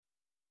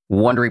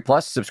Wondery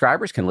Plus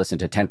subscribers can listen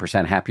to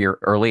 10% Happier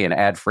early and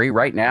ad-free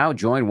right now.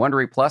 Join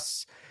Wondery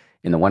Plus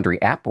in the Wondery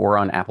app or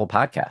on Apple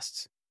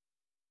Podcasts.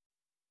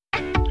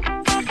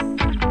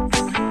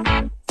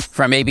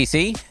 From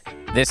ABC,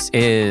 this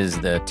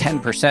is the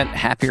 10%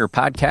 Happier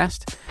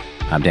podcast.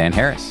 I'm Dan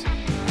Harris.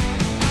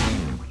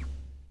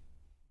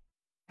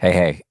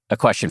 Hey, a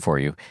question for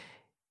you.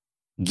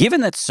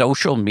 Given that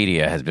social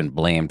media has been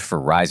blamed for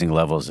rising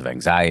levels of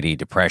anxiety,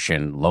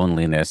 depression,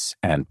 loneliness,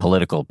 and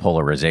political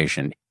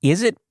polarization,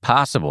 is it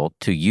possible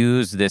to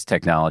use this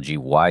technology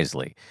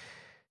wisely?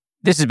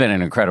 This has been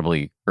an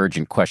incredibly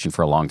urgent question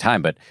for a long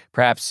time, but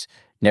perhaps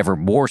never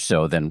more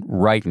so than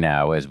right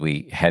now as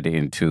we head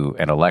into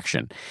an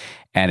election.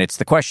 And it's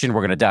the question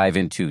we're going to dive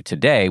into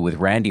today with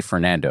Randy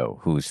Fernando,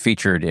 who's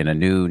featured in a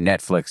new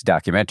Netflix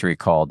documentary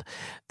called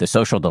The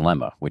Social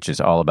Dilemma, which is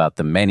all about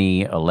the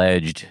many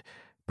alleged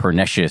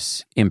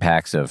pernicious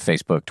impacts of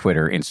Facebook,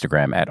 Twitter,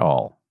 Instagram et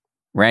al.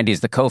 Randy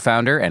is the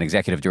co-founder and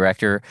executive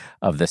director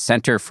of the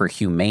Center for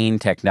Humane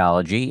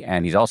Technology,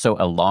 and he's also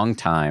a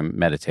longtime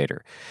meditator.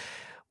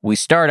 We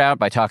start out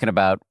by talking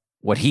about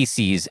what he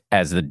sees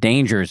as the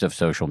dangers of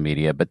social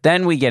media, but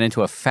then we get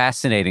into a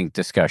fascinating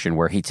discussion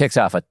where he ticks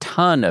off a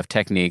ton of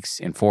techniques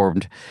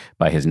informed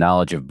by his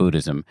knowledge of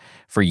Buddhism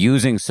for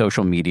using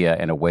social media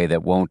in a way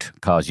that won't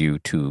cause you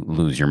to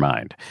lose your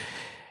mind.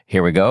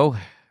 Here we go,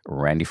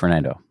 Randy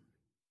Fernando.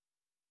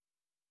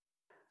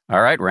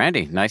 All right,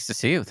 Randy, nice to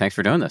see you. Thanks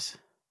for doing this.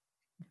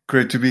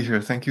 Great to be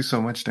here. Thank you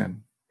so much,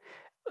 Dan.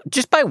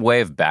 Just by way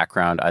of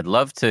background, I'd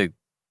love to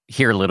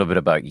hear a little bit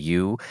about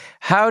you.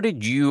 How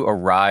did you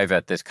arrive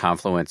at this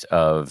confluence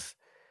of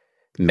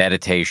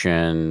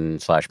meditation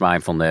 /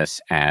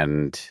 mindfulness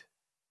and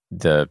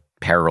the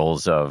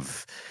perils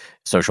of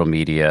social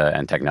media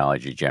and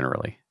technology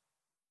generally?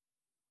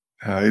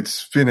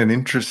 It's been an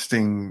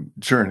interesting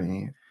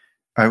journey.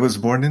 I was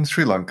born in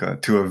Sri Lanka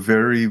to a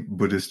very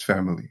Buddhist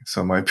family.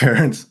 So my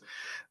parents,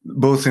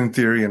 both in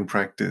theory and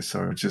practice,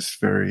 are just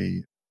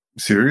very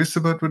serious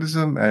about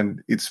Buddhism.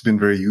 And it's been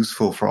very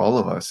useful for all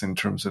of us in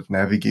terms of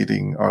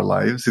navigating our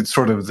lives. It's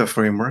sort of the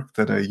framework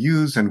that I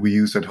use and we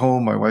use at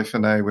home, my wife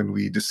and I, when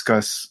we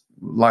discuss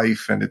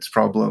life and its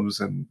problems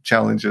and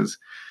challenges.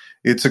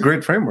 It's a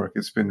great framework.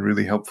 It's been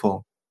really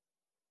helpful.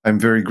 I'm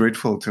very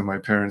grateful to my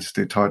parents.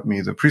 They taught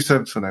me the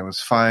precepts when I was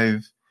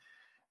 5.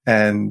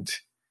 And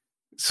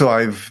so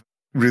I've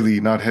really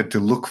not had to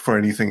look for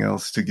anything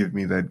else to give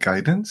me that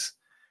guidance.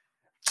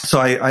 So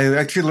I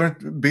actually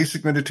learned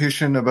basic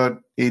meditation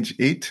about age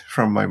 8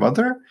 from my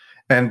mother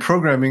and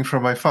programming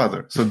from my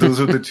father. So those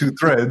are the two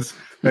threads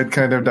that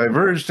kind of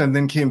diverged and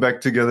then came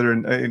back together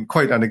in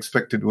quite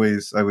unexpected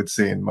ways, I would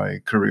say, in my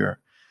career.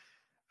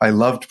 I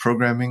loved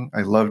programming.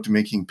 I loved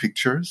making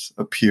pictures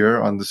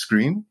appear on the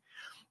screen.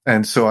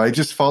 And so I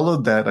just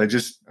followed that. I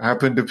just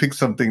happened to pick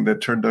something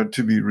that turned out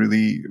to be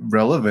really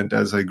relevant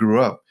as I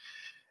grew up.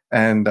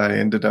 And I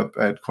ended up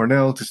at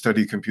Cornell to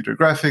study computer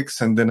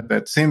graphics. And then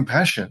that same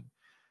passion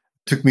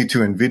took me to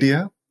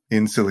NVIDIA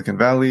in Silicon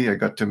Valley. I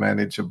got to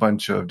manage a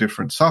bunch of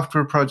different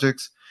software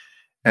projects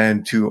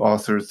and to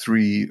author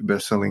 3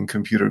 best-selling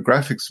computer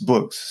graphics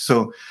books.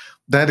 So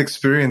that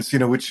experience,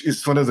 which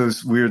is one of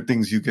those weird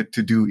things you get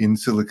to do in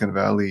Silicon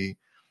Valley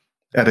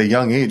at a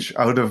young age.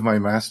 Out of my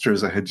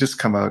master's, I had just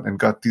come out and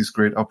got these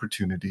great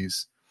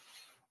opportunities.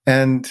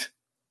 And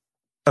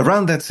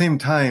around that same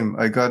time,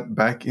 I got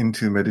back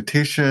into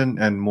meditation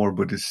and more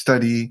Buddhist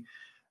study.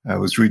 I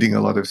was reading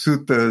a lot of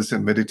suttas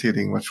and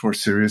meditating much more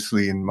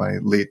seriously in my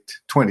late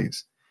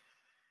 20s.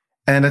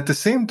 And at the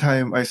same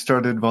time, I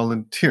started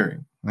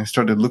volunteering. I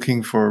started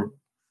looking for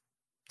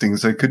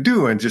things I could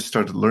do and just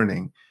started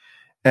learning.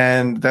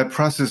 And that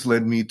process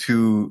led me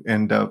to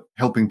end up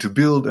helping to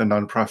build a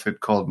nonprofit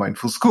called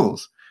Mindful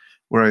Schools,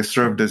 where I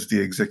served as the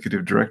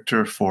executive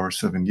director for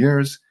 7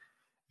 years.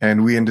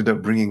 And we ended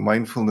up bringing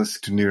mindfulness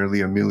to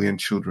nearly 1 million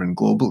children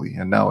globally.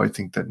 And now I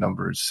think that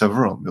number is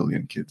several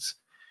million kids.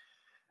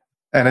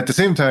 And at the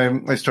same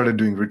time, I started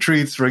doing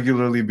retreats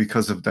regularly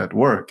because of that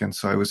work. And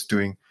so I was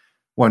doing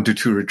 1 to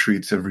 2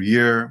 retreats every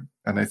year.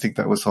 And I think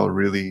that was all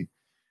really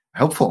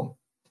helpful.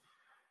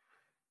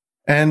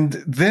 And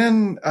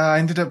then I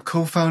ended up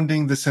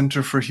co-founding the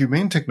Center for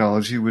Humane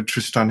Technology with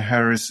Tristan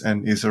Harris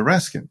and Isa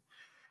Raskin.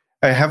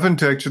 I happened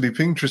to actually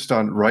ping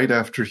Tristan right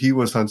after he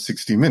was on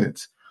 60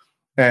 Minutes.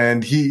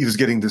 And he was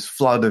getting this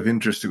flood of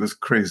interest. It was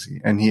crazy.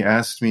 And he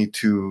asked me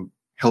to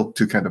help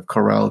to kind of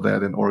corral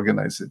that and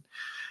organize it.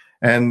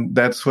 And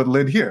that's what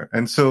led here.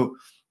 And so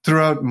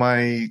throughout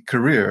my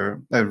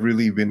career, I've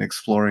really been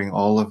exploring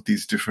all of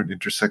these different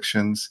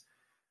intersections.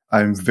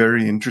 I'm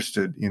very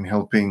interested in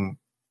helping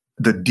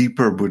the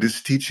deeper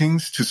Buddhist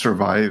teachings to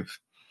survive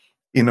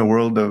in a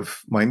world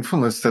of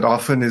mindfulness that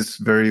often is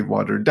very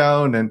watered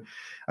down. And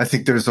I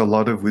think there's a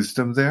lot of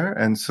wisdom there.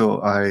 And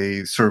so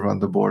I serve on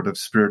the board of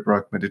Spirit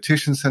Rock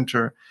Meditation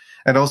Center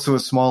and also a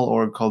small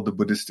org called the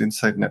Buddhist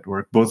Insight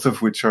Network, both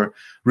of which are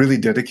really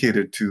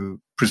dedicated to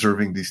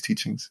preserving these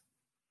teachings.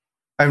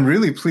 I'm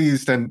really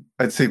pleased and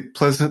I'd say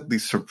pleasantly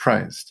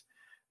surprised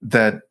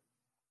that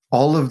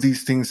all of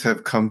these things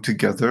have come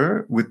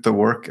together with the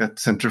work at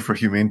Center for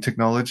Humane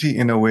Technology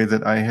in a way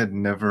that I had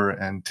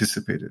never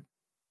anticipated.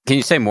 Can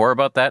you say more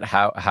about that?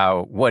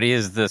 What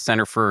is the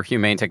Center for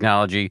Humane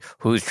Technology?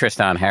 Who's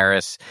Tristan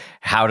Harris?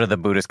 How do the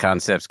Buddhist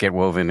concepts get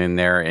woven in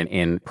there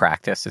in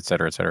practice, et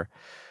cetera, et cetera?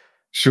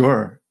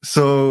 Sure.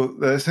 So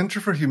the Center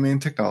for Humane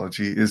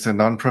Technology is a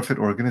nonprofit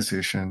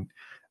organization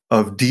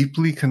of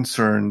deeply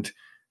concerned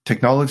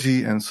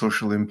technology and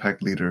social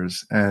impact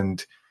leaders.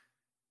 And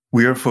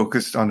we are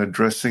focused on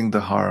addressing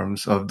the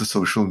harms of the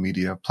social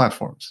media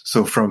platforms.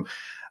 So from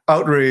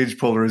outrage,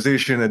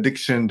 polarization,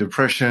 addiction,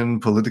 depression,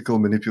 political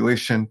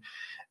manipulation,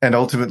 and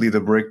ultimately the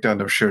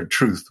breakdown of shared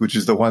truth, which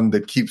is the one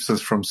that keeps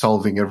us from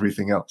solving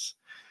everything else.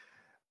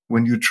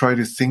 When you try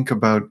to think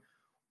about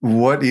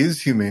what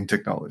is humane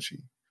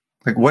technology,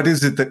 like what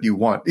is it that you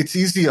want? It's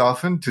easy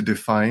often to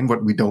define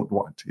what we don't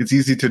want. It's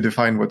easy to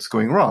define what's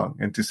going wrong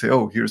and to say,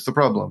 oh, here's the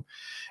problem.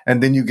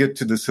 And then you get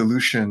to the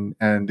solution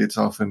and it's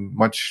often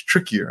much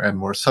trickier and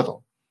more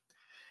subtle.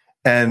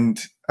 And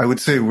I would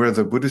say where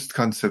the Buddhist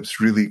concepts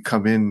really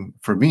come in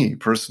for me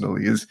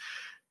personally is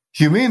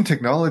humane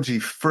technology,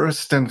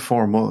 first and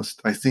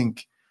foremost, I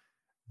think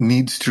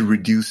needs to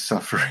reduce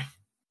suffering.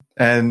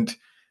 And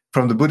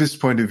from the Buddhist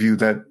point of view,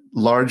 that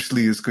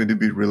largely is going to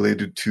be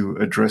related to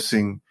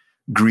addressing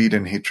greed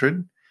and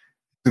hatred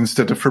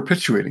instead of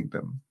perpetuating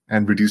them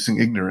and reducing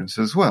ignorance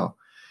as well.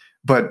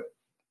 But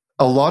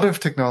a lot of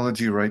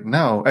technology right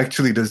now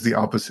actually does the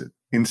opposite.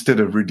 Instead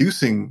of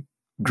reducing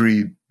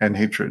greed and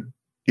hatred,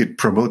 it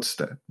promotes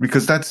that,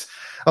 because that's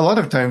a lot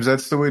of times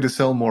that's the way to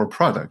sell more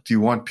product. You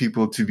want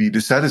people to be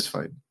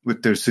dissatisfied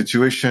with their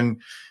situation,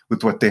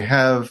 with what they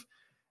have.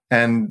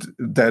 And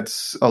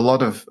that's a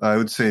lot of, I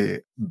would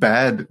say,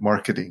 bad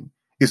marketing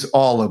is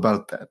all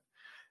about that.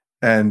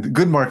 And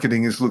good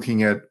marketing is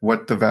looking at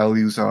what the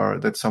values are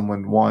that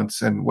someone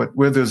wants and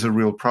where there's a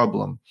real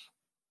problem.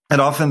 And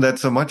often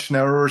that's a much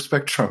narrower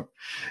spectrum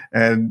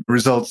and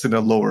results in a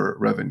lower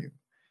revenue.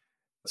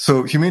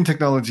 So humane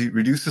technology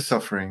reduces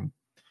suffering.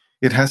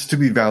 It has to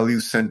be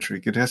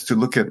value-centric. It has to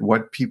look at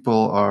what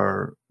people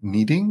are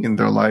needing in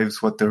their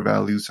lives, what their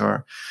values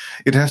are.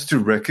 It has to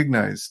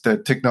recognize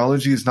that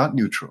technology is not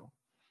neutral,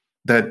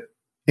 that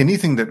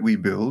anything that we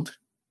build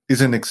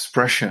is an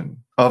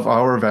expression of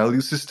our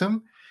value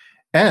system.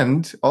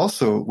 And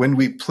also, when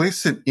we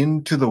place it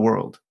into the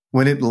world,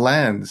 when it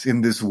lands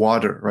in this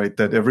water, right,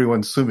 that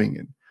everyone's swimming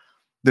in,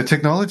 the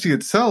technology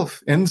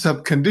itself ends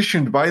up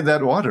conditioned by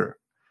that water.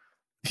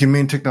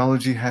 Humane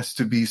technology has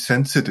to be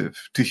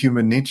sensitive to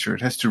human nature.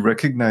 It has to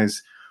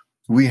recognize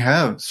we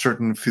have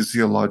certain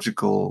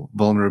physiological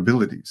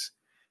vulnerabilities.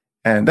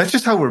 And that's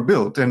just how we're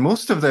built. And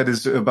most of that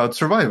is about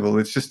survival.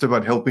 It's just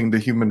about helping the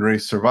human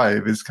race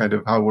survive is kind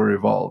of how we're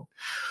evolved.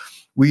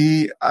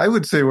 I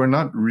would say we're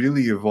not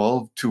really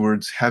evolved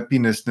towards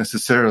happiness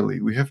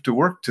necessarily. We have to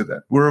work to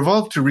that. We're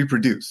evolved to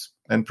reproduce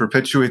and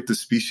perpetuate the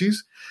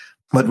species.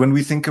 But when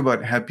we think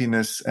about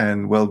happiness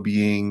and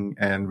well-being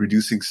and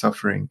reducing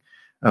suffering,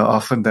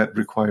 often that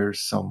requires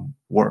some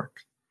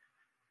work.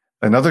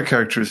 Another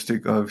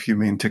characteristic of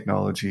humane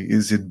technology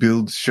is it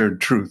builds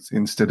shared truth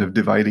instead of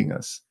dividing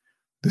us.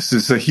 This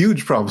is a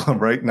huge problem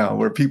right now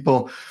where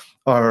people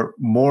are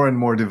more and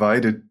more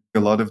divided. A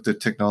lot of the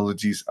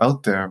technologies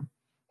out there,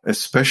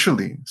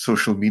 especially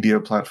social media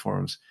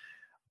platforms,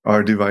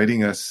 are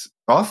dividing us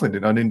often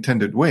in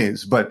unintended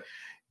ways, but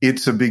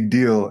it's a big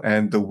deal.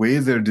 And the way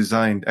they're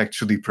designed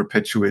actually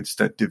perpetuates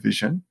that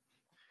division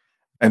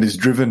and is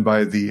driven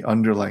by the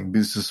underlying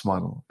business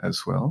model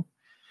as well.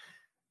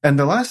 And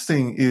the last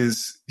thing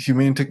is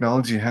humane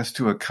technology has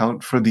to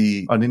account for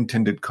the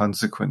unintended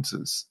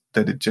consequences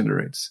that it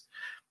generates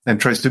and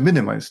tries to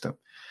minimize them.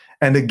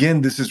 And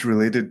again, this is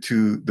related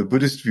to the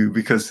Buddhist view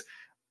because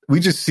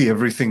we just see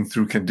everything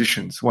through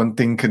conditions. One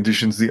thing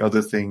conditions the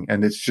other thing,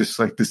 and it's just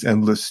like this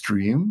endless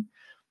stream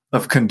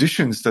of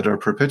conditions that are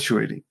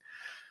perpetuating.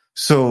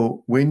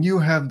 So when you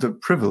have the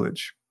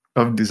privilege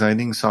of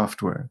designing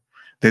software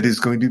that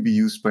is going to be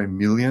used by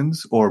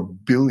millions or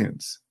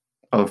billions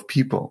of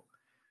people,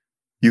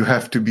 you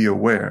have to be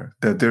aware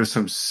that there's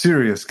some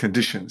serious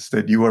conditions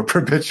that you are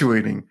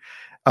perpetuating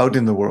out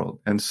in the world.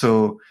 And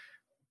so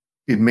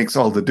it makes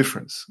all the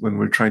difference when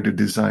we're trying to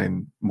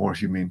design more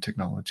humane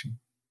technology.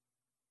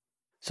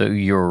 So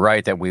you're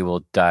right that we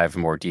will dive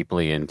more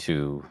deeply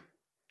into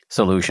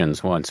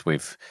solutions once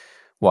we've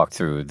walked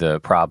through the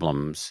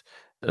problems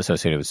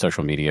associated with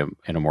social media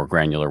in a more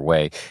granular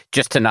way.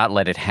 Just to not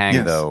let it hang,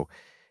 yes. Though,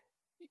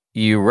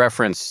 you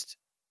referenced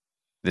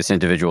this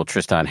individual,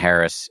 Tristan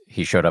Harris.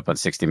 He showed up on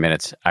 60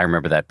 Minutes. I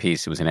remember that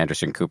piece. It was an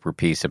Anderson Cooper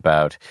piece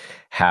about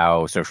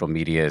how social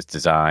media is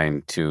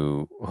designed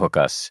to hook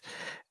us.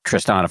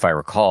 Tristan, if I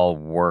recall,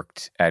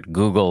 worked at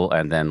Google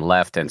and then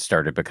left and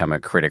started becoming a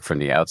critic from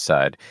the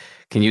outside.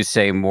 Can you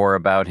say more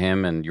about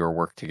him and your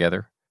work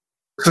together?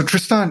 So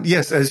Tristan,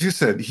 yes, as you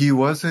said, he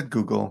was at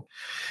Google.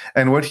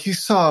 And what he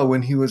saw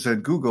when he was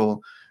at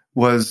Google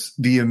was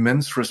the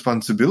immense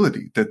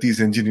responsibility that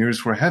these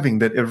engineers were having,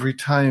 that every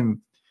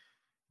time,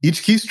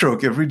 each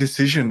keystroke, every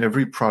decision,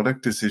 every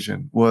product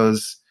decision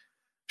was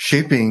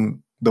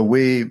shaping the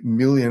way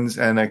millions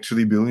and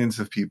actually billions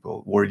of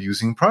people were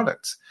using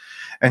products.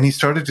 And he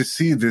started to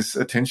see this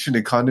attention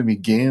economy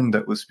game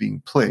that was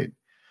being played.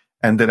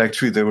 And that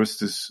actually there was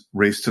this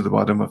race to the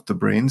bottom of the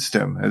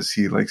brainstem, as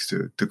he likes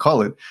to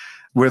call it,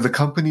 where the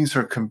companies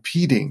are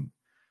competing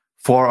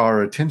for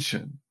our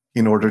attention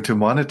in order to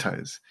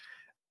monetize.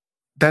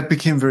 That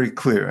became very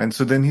clear. And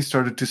so then he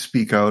started to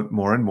speak out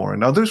more and more.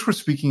 And others were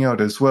speaking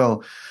out as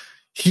well.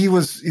 He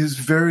is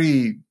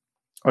very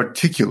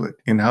articulate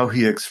in how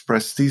he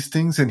expressed these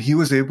things. And he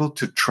was able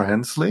to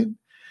translate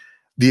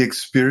the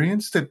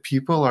experience that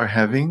people are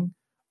having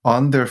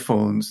on their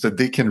phones that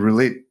they can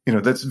relate,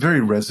 that's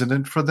very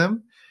resonant for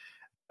them.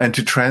 And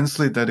to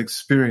translate that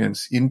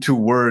experience into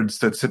words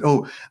that said,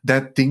 oh,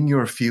 that thing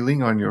you're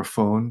feeling on your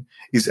phone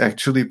is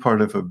actually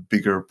part of a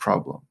bigger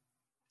problem.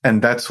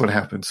 And that's what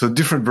happened. So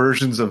different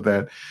versions of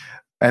that.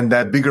 And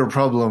that bigger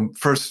problem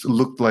first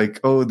looked like,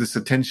 oh, this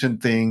attention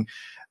thing,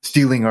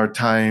 stealing our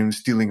time,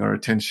 stealing our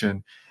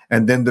attention.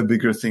 And then the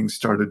bigger thing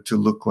started to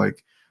look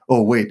like,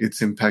 oh, wait,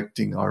 it's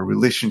impacting our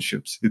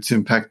relationships. It's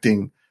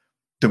impacting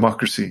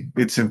democracy.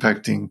 It's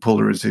impacting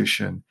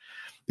polarization.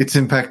 It's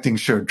impacting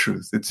shared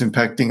truth. It's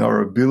impacting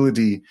our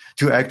ability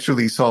to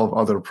actually solve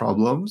other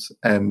problems.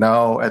 And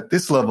now at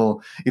this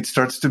level, it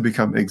starts to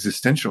become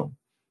existential.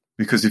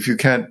 Because if you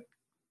can't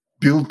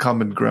build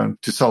common ground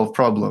to solve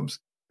problems,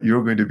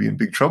 you're going to be in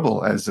big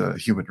trouble as a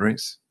human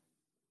race.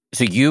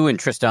 So you and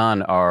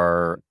Tristan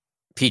are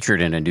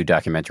featured in a new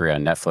documentary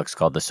on Netflix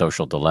called The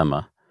Social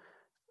Dilemma.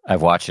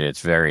 I've watched it.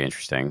 It's very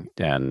interesting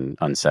and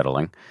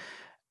unsettling.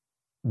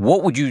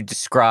 What would you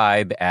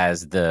describe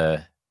as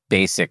the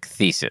basic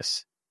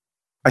thesis?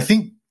 I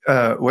think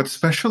what's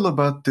special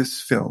about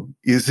this film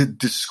is it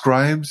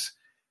describes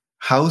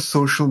how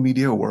social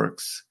media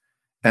works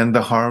and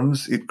the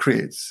harms it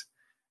creates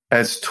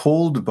as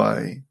told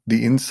by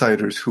the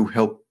insiders who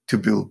helped to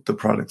build the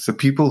products, the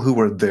people who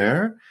were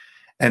there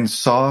and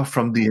saw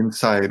from the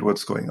inside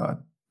what's going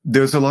on.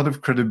 There's a lot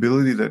of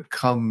credibility that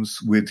comes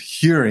with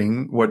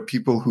hearing what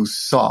people who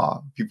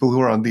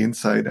are on the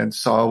inside and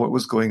saw what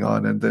was going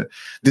on and the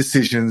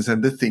decisions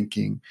and the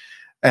thinking,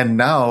 and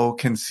now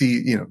can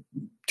see,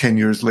 10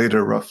 years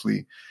later,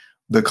 roughly,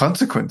 the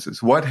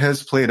consequences, what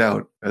has played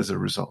out as a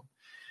result.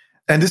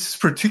 And this is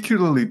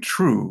particularly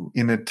true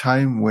in a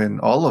time when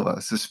all of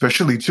us,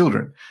 especially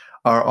children,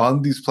 are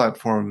on these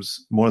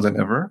platforms more than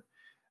ever.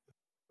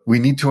 We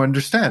need to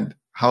understand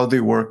how they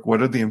work.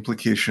 What are the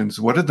implications?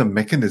 What are the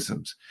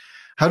mechanisms?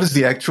 How does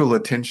the actual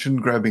attention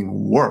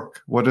grabbing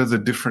work? What are the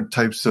different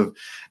types of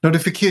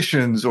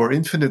notifications or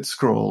infinite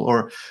scroll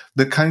or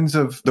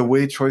the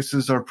way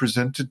choices are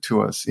presented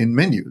to us in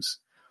menus?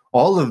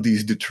 All of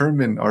these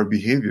determine our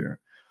behavior.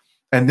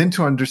 And then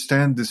to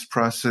understand this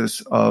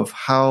process of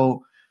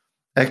how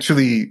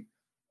actually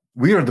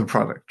we are the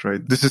product,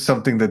 right? This is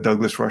something that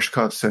Douglas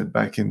Rushkoff said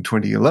back in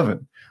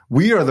 2011.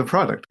 We are the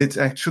product. It's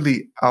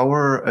actually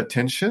our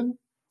attention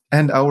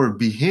and our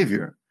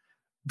behavior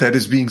that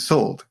is being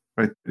sold,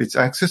 right? It's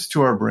access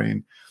to our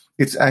brain.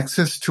 It's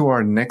access to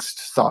our next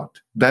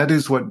thought. That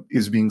is what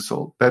is being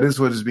sold. That is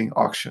what is being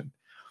auctioned.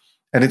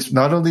 And it's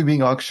not only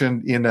being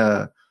auctioned in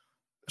a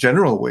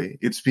general way,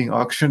 it's being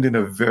auctioned in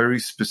a very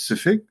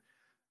specific,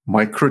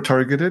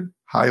 micro-targeted,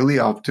 highly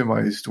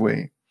optimized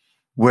way,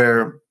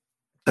 where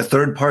a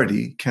third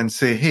party can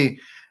say, hey,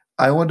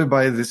 I want to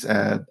buy this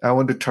ad. I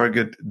want to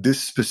target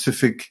this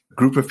specific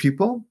group of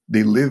people.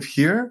 They live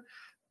here.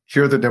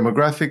 Here are the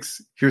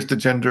demographics. Here's the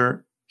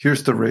gender.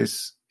 Here's the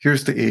race.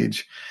 Here's the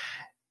age.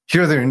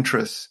 Here are their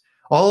interests.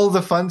 All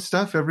the fun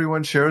stuff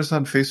everyone shares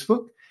on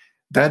Facebook,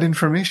 that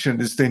information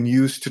is then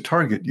used to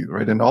target you,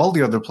 right? And all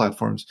the other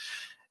platforms.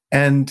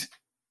 And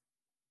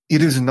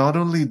it is not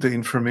only the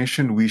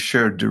information we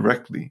share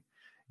directly,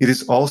 it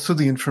is also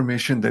the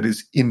information that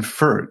is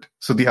inferred.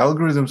 So the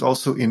algorithms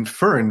also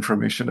infer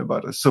information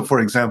about us. So for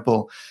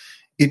example,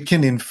 it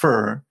can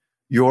infer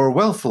your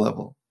wealth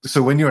level.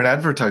 So when you're an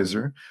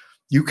advertiser,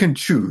 you can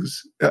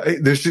choose,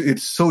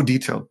 it's so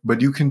detailed,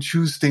 but you can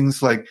choose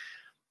things like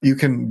you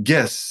can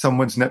guess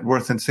someone's net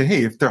worth and say,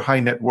 hey, if they're high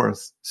net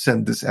worth,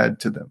 send this ad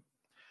to them.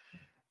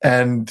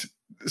 And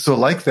so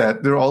like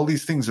that, there are all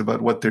these things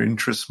about what their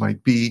interests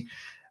might be.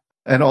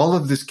 And all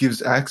of this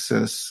gives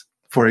access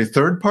for a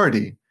third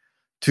party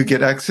to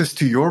get access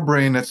to your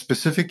brain at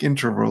specific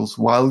intervals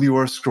while you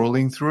are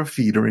scrolling through a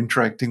feed or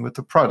interacting with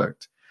the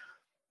product.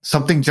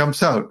 Something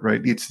jumps out,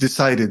 right? It's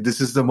decided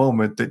this is the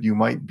moment that you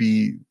might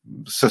be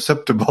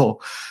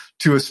susceptible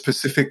to a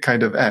specific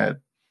kind of ad,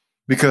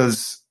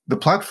 because the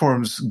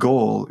platform's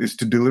goal is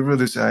to deliver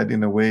this ad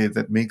in a way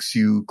that makes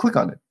you click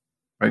on it,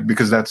 right?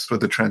 Because that's where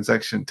the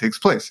transaction takes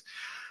place.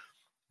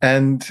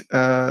 And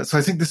so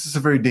I think this is a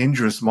very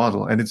dangerous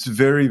model, and it's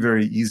very,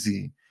 very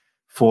easy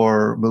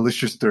for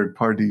malicious third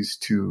parties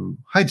to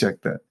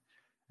hijack that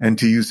and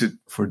to use it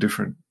for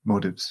different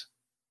motives.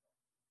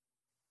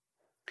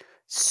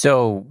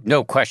 So,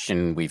 no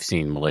question we've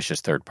seen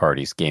malicious third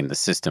parties game the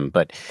system,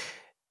 but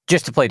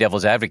just to play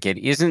devil's advocate,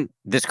 isn't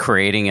this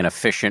creating an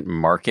efficient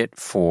market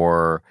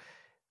for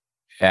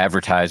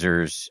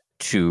advertisers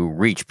to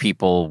reach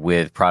people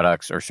with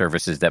products or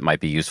services that might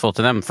be useful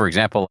to them. For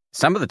example,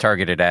 some of the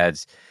targeted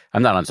ads,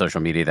 I'm not on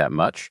social media that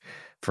much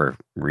for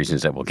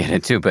reasons that we'll get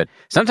into, but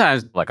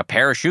sometimes like a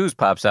pair of shoes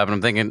pops up and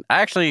I'm thinking,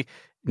 I actually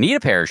need a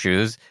pair of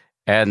shoes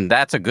and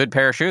that's a good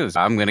pair of shoes.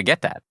 I'm going to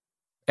get that.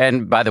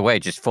 And by the way,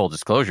 just full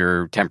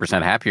disclosure,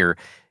 10% Happier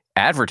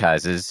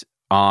advertises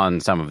on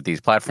some of these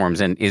platforms.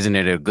 And isn't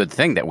it a good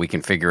thing that we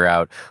can figure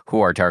out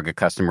who our target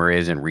customer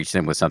is and reach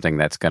them with something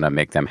that's going to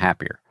make them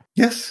happier?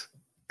 Yes.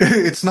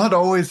 It's not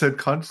always at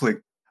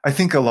conflict. I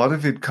think a lot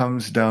of it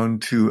comes down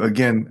to,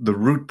 again, the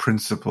root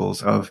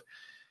principles of,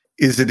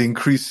 is it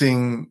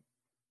increasing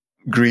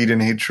greed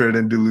and hatred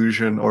and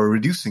delusion or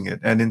reducing it?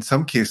 And in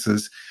some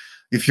cases,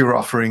 if you're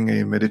offering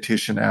a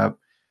meditation app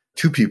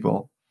to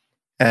people,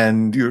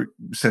 and you're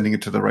sending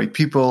it to the right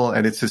people,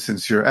 and it's a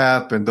sincere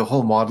app, and the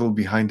whole model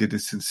behind it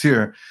is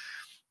sincere,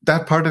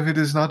 that part of it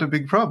is not a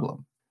big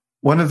problem.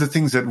 One of the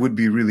things that would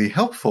be really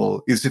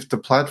helpful is if the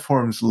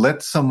platforms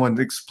let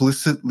someone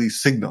explicitly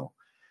signal,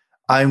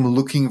 I'm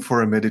looking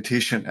for a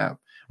meditation app.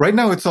 Right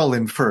now, it's all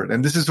inferred,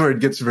 and this is where it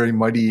gets very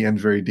muddy and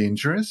very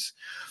dangerous.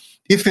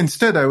 If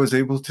instead I was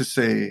able to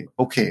say,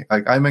 okay,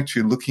 I'm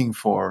actually looking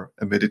for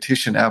a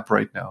meditation app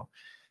right now.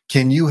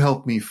 Can you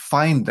help me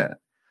find that?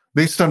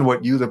 Based on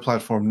what you, the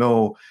platform,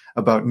 know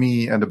about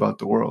me and about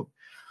the world.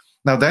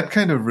 Now, that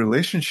kind of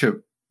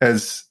relationship,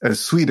 as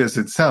sweet as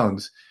it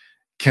sounds,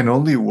 can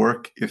only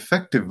work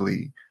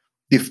effectively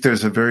if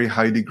there's a very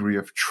high degree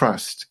of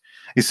trust,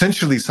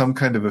 essentially some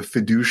kind of a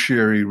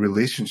fiduciary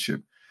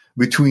relationship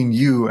between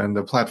you and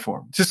the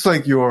platform. Just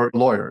like your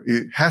lawyer,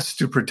 it has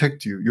to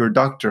protect you. Your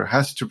doctor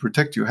has to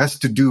protect you, has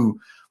to do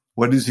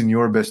what is in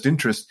your best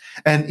interest.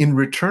 And in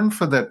return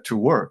for that to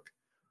work,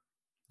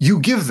 you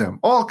give them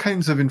all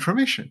kinds of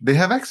information. They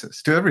have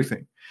access to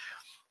everything.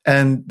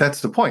 And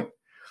that's the point.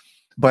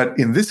 But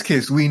in this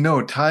case, we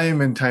know time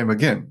and time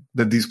again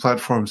that these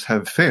platforms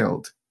have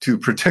failed to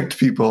protect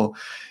people.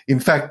 In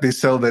fact, they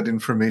sell that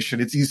information.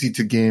 It's easy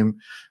to game.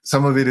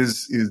 Some of it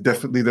is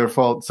definitely their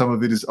fault. Some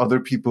of it is other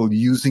people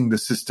using the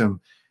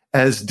system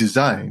as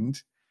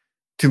designed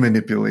to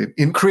manipulate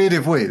in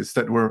creative ways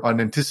that were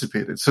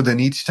unanticipated. So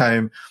then each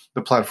time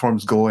the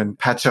platforms go and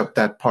patch up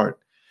that part.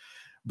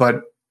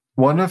 But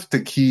one of the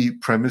key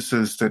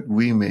premises that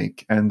we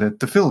make and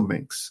that the film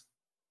makes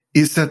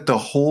is that the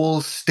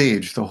whole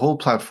stage, the whole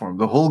platform,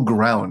 the whole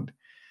ground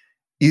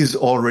is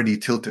already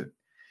tilted.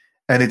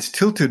 And it's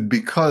tilted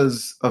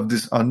because of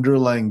this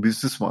underlying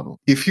business model.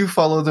 If you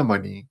follow the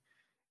money,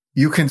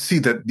 you can see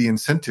that the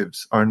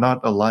incentives are not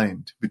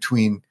aligned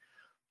between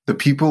the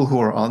people who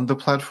are on the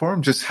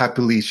platform, just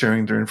happily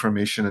sharing their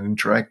information and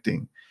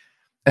interacting,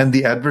 and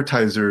the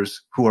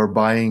advertisers who are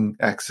buying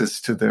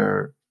access to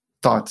their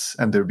thoughts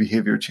and their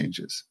behavior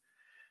changes.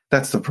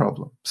 That's the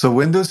problem. So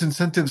when those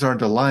incentives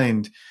aren't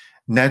aligned,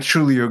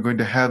 naturally you're going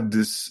to have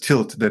this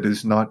tilt that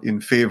is not in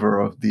favor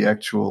of the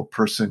actual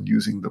person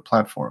using the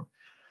platform.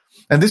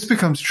 And this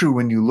becomes true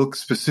when you look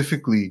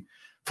specifically,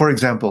 for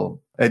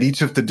example, at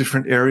each of the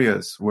different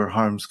areas where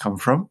harms come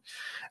from.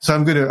 So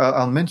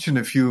I'll mention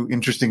a few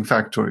interesting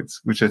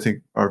factoids, which I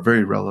think are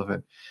very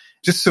relevant,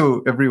 just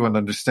so everyone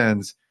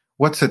understands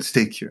what's at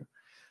stake here.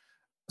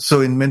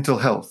 So in mental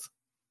health,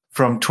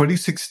 from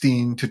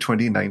 2016 to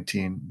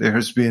 2019, there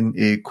has been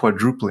a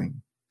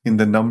quadrupling in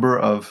the number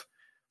of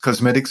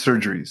cosmetic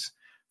surgeries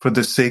for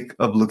the sake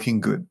of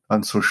looking good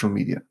on social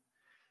media,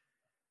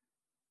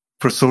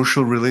 for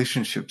social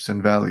relationships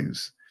and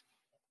values.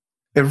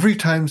 Every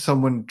time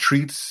someone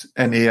treats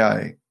an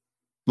AI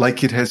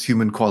like it has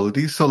human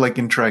qualities, so like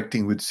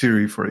interacting with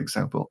Siri, for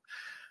example,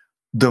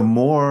 the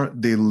more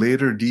they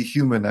later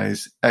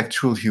dehumanize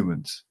actual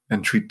humans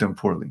and treat them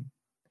poorly.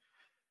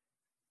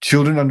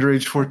 Children under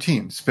age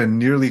 14 spend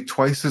nearly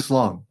twice as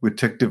long with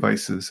tech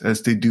devices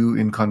as they do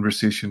in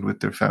conversation with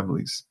their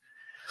families.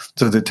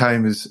 So the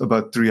time is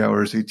about 3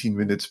 hours, 18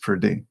 minutes per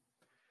day.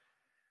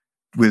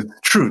 With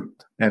truth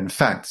and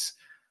facts,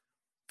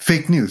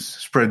 fake news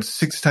spreads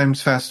 6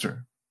 times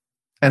faster.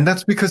 And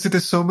that's because it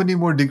has so many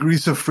more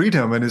degrees of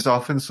freedom and is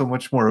often so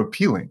much more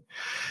appealing.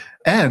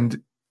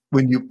 And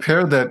when you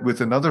pair that with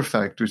another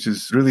fact, which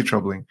is really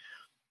troubling,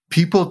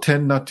 people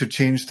tend not to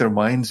change their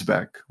minds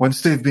back.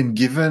 Once they've been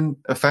given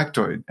a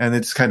factoid and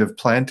it's kind of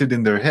planted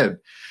in their head,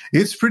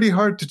 it's pretty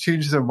hard to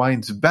change their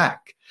minds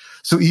back.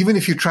 So even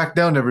if you track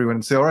down everyone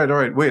and say, all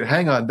right, wait,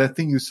 hang on, that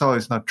thing you saw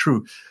is not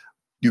true,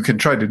 you can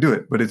try to do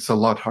it, but it's a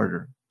lot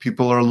harder.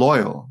 People are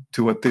loyal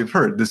to what they've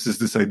heard. This is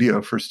this idea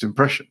of first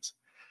impressions.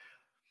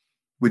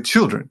 With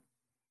children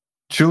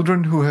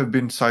who have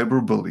been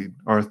cyberbullied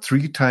are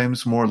 3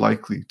 times more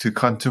likely to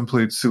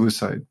contemplate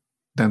suicide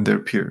than their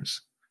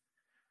peers.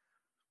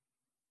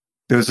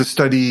 There was a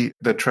study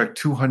that tracked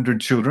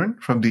 200 children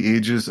from the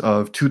ages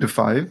of 2 to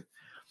 5,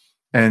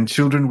 and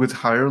children with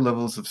higher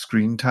levels of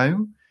screen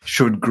time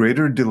showed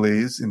greater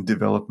delays in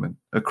development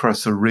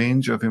across a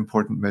range of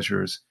important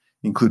measures,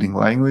 including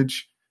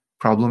language,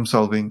 problem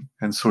solving,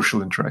 and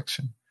social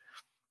interaction.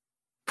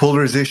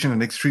 Polarization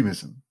and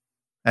extremism.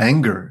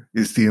 Anger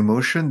is the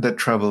emotion that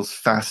travels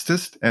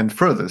fastest and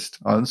furthest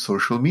on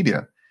social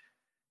media.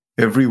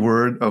 Every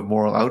word of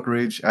moral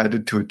outrage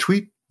added to a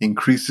tweet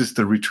increases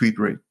the retweet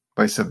rate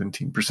by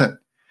 17%.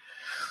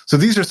 So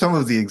these are some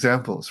of the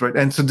examples, right?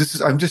 And so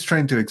I'm just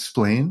trying to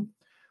explain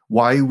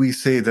why we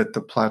say that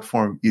the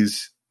platform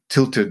is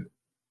tilted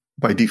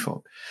by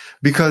default.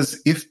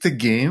 Because if the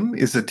game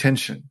is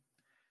attention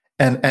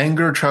and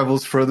anger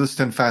travels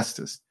furthest and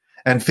fastest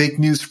and fake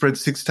news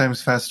spreads 6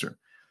 times faster,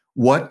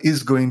 what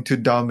is going to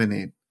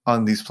dominate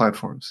on these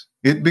platforms?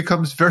 It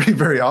becomes very,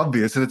 very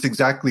obvious, and it's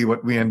exactly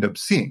what we end up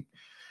seeing.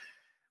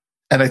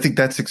 And I think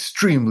that's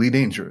extremely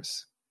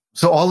dangerous.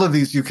 So all of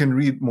these, you can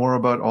read more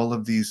about all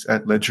of these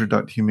at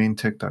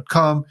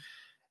ledger.humanetech.com,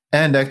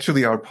 and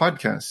actually our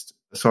podcast.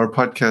 So our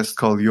podcast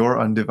called Your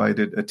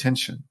Undivided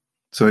Attention.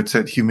 So it's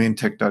at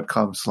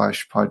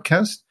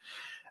humanetech.com/podcast.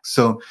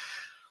 So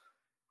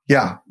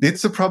yeah,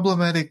 it's a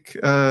problematic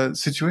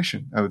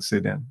situation, I would say,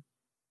 Dan.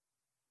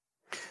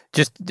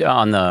 Just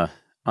on the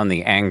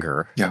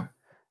anger,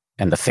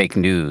 and the fake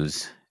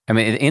news. I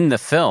mean, in the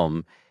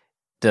film,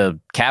 the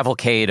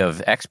cavalcade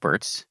of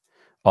experts,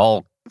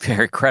 all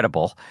very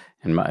credible,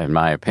 in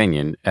my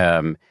opinion,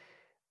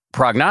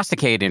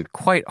 prognosticate in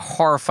quite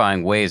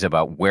horrifying ways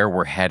about where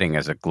we're heading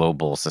as a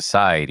global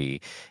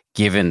society,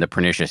 given the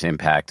pernicious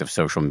impact of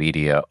social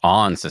media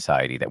on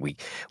society, that we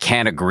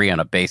can't agree on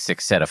a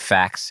basic set of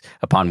facts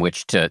upon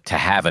which to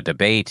have a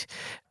debate.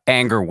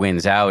 Anger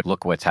wins out.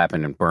 Look what's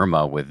happened in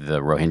Burma with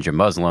the Rohingya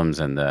Muslims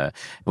and the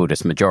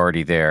Buddhist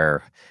majority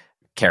there,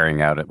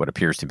 carrying out what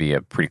appears to be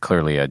pretty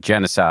clearly a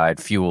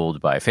genocide fueled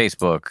by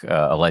Facebook,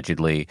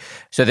 allegedly.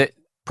 So that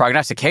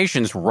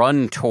prognostications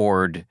run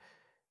toward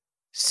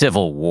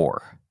civil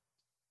war,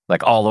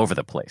 like all over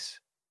the place.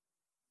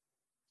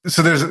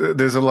 So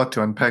there's a lot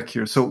to unpack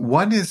here. So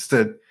one is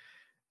that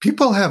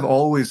people have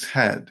always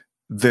had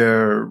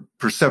their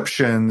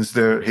perceptions,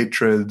 their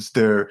hatreds,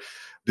 their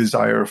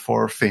desire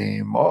for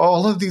fame.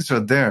 All of these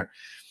are there.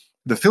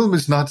 The film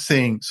is not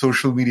saying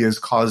social media is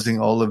causing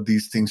all of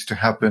these things to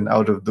happen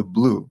out of the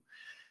blue.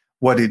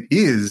 What it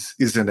is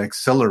an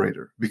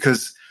accelerator,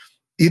 because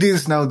it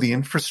is now the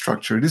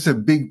infrastructure. It is a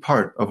big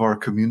part of our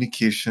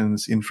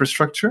communications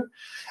infrastructure.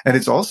 And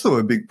it's also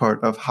a big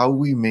part of how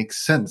we make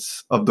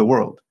sense of the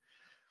world.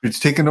 It's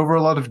taken over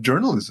a lot of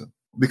journalism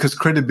because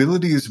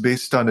credibility is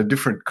based on a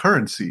different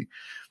currency.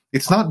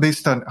 It's not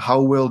based on how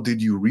well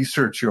did you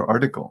research your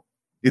article.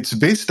 It's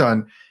based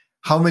on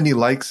how many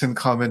likes and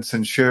comments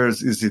and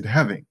shares is it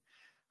having?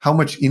 How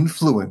much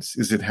influence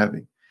is it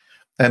having?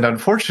 And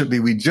unfortunately,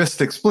 we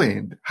just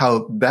explained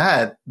how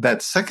that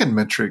second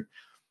metric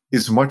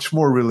is much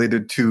more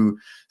related to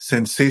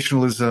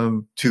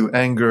sensationalism, to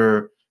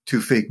anger,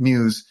 to fake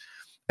news.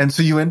 And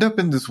so you end up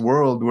in this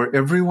world where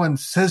everyone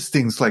says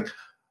things like,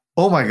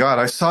 oh my God,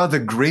 I saw the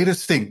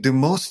greatest thing, the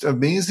most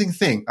amazing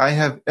thing I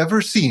have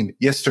ever seen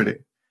yesterday.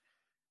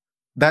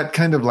 That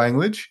kind of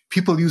language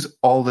people use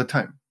all the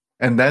time.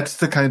 And that's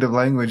the kind of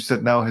language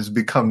that now has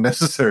become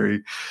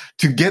necessary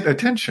to get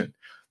attention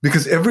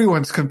because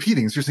everyone's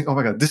competing. So you're saying, oh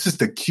my God, this is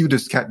the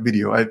cutest cat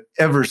video I've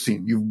ever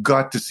seen. You've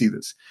got to see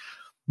this.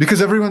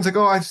 Because everyone's like,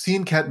 oh, I've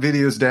seen cat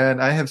videos, Dan.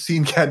 I have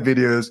seen cat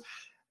videos.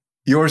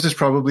 Yours is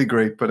probably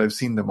great, but I've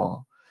seen them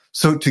all.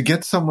 So to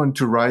get someone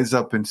to rise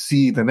up and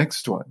see the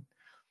next one,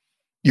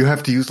 you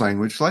have to use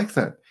language like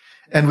that.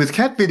 And with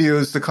cat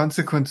videos, the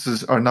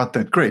consequences are not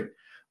that great.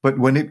 But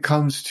when it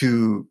comes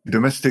to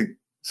domestic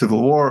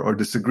civil war or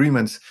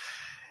disagreements,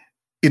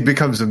 it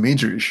becomes a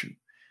major issue.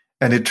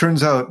 And it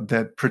turns out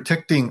that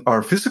protecting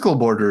our physical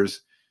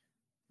borders,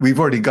 we've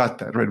already got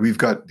that, right? We've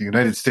got the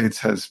United States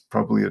has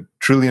probably $1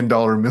 trillion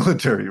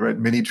military, right?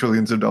 Many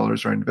trillions of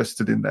dollars are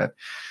invested in that.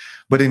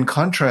 But in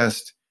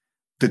contrast,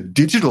 the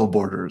digital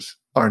borders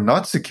are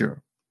not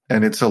secure.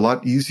 And it's a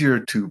lot easier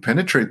to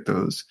penetrate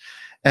those.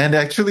 And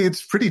actually,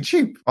 it's pretty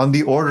cheap, on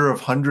the order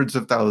of hundreds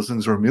of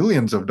thousands or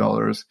millions of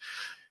dollars.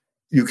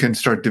 You can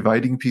start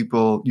dividing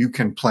people. You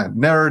can plant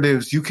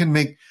narratives. You can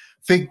make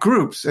fake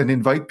groups and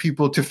invite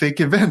people to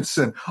fake events.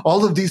 And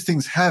all of these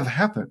things have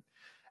happened.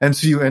 And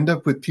so you end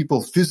up with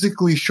people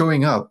physically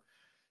showing up,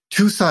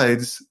 two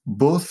sides,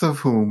 both of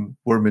whom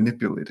were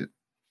manipulated.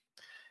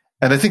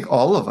 And I think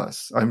all of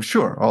us, I'm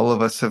sure all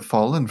of us have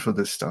fallen for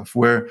this stuff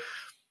where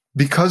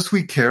because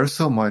we care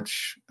so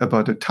much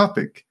about a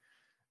topic,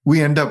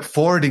 we end up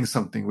forwarding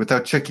something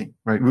without checking,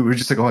 right? We're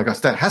just like, oh my gosh,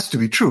 that has to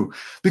be true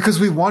because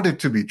we want it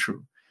to be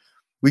true.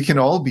 We can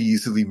all be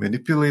easily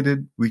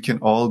manipulated. We can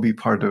all be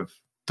part of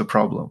the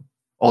problem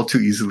all too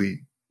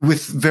easily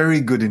with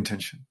very good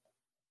intention.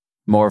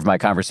 More of my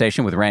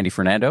conversation with Randy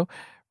Fernando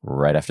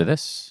right after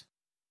this.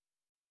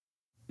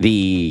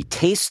 The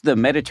Taste the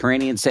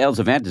Mediterranean sales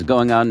event is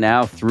going on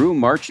now through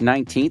March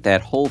 19th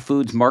at Whole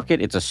Foods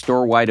Market. It's a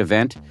store-wide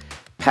event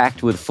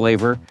packed with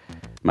flavor.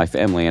 My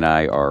family and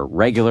I are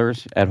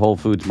regulars at Whole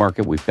Foods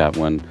Market. We've got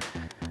one,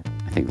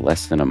 I think,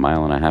 less than a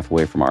mile and a half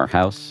away from our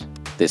house.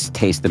 This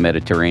Taste the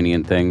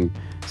Mediterranean thing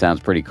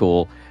sounds pretty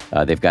cool.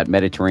 They've got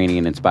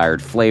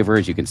Mediterranean-inspired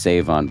flavors. You can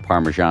save on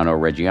Parmigiano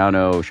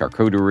Reggiano,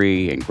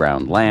 charcuterie, and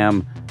ground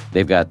lamb.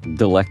 They've got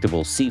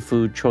delectable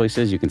seafood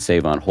choices. You can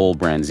save on whole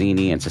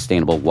branzini and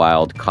sustainable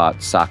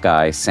wild-caught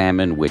sockeye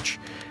salmon, which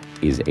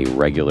is a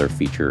regular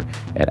feature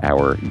at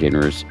our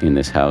dinners in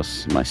this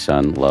house. My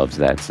son loves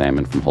that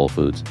salmon from Whole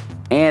Foods.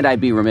 And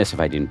I'd be remiss if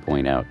I didn't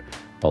point out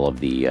all of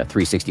the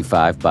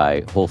 365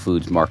 by Whole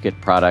Foods Market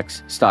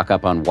products. Stock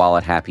up on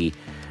wallet-happy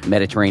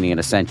Mediterranean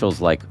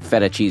essentials like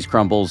feta cheese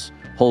crumbles,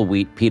 whole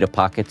wheat pita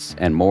pockets,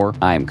 and more.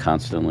 I am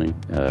constantly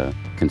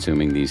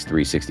consuming these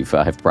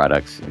 365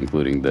 products,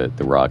 including the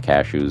raw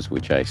cashews,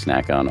 which I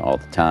snack on all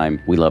the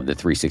time. We love the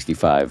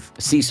 365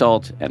 sea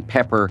salt and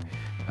pepper.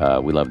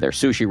 We love their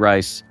sushi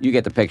rice. You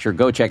get the picture.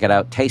 Go check it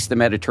out. Taste the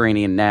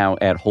Mediterranean now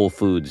at Whole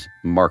Foods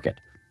Market.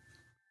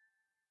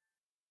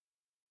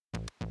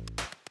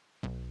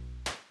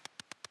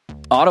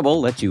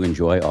 Audible lets you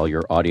enjoy all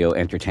your audio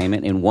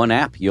entertainment in one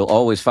app. You'll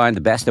always find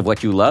the best of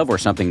what you love or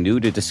something new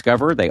to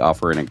discover. They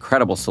offer an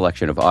incredible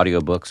selection of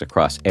audiobooks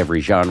across every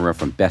genre,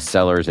 from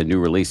bestsellers and new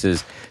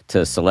releases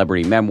to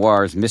celebrity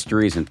memoirs,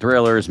 mysteries and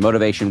thrillers,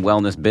 motivation,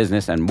 wellness,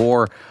 business, and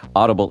more.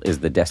 Audible is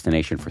the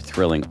destination for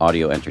thrilling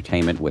audio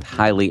entertainment with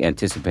highly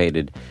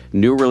anticipated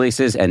new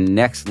releases and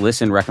next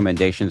listen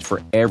recommendations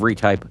for every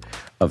type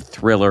of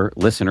thriller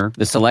listener.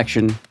 The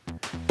selection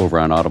over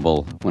on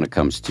Audible when it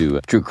comes to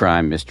true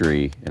crime,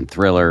 mystery, and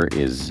thriller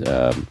is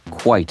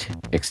quite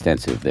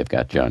extensive. They've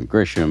got John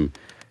Grisham,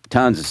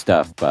 tons of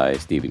stuff by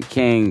Stephen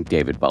King,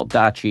 David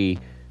Baldacci.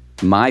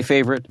 My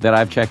favorite that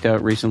I've checked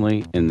out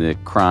recently in the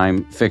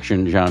crime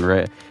fiction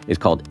genre is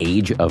called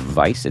Age of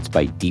Vice. It's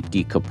by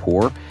Deepti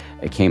Kapoor.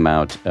 It came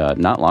out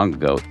not long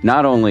ago.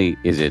 Not only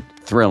is it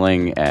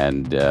thrilling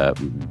and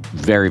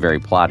very, very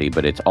plotty,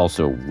 but it's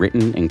also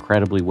written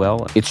incredibly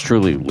well. It's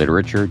truly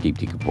literature.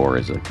 Deepti Kapoor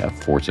is a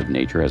force of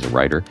nature as a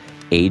writer.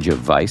 Age of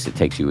Vice, it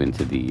takes you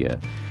into the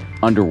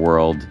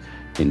underworld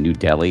in New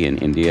Delhi in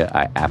India.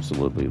 I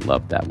absolutely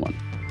loved that one.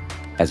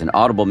 As an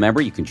Audible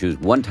member, you can choose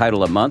one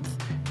title a month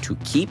to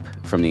keep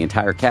from the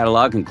entire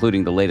catalog,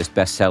 including the latest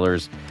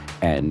bestsellers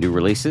and new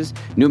releases.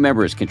 New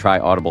members can try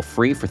Audible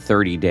free for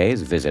 30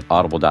 days. Visit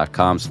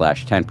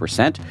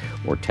audible.com/10%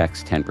 or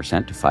text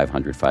 10% to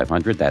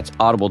 500-500. That's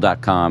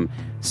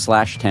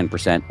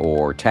audible.com/10%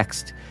 or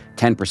text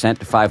 10%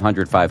 to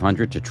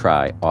 500-500 to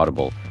try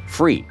Audible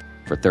free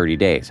for 30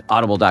 days.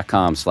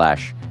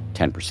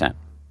 Audible.com/10%.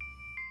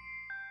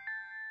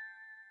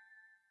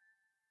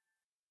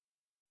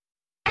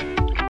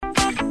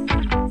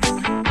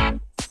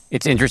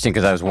 It's interesting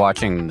because I was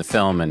watching the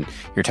film and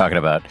you're talking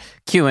about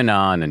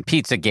QAnon and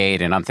Pizzagate,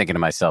 and I'm thinking to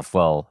myself,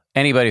 well,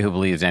 anybody who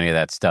believes any of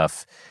that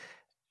stuff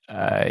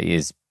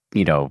is,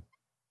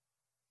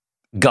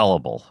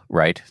 gullible,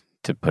 right?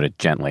 To put it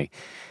gently.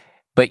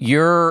 But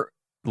your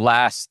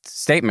last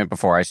statement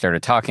before I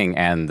started talking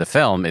and the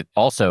film, it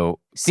also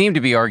seemed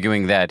to be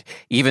arguing that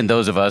even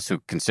those of us who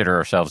consider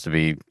ourselves to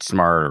be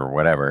smart or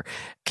whatever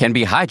can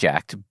be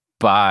hijacked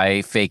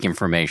by fake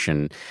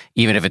information,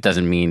 even if it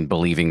doesn't mean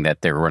believing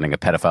that they're running a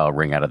pedophile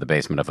ring out of the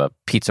basement of a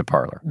pizza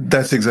parlor.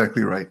 That's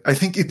exactly right. I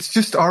think it's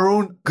just our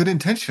own good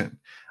intention,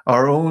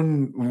 our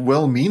own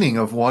well-meaning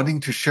of wanting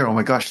to share, oh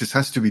my gosh, this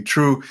has to be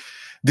true.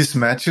 This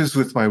matches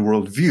with my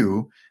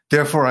worldview.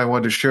 Therefore, I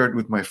want to share it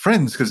with my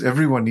friends because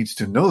everyone needs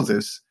to know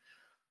this.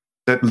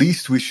 At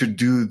least we should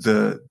do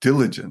the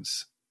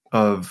diligence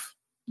of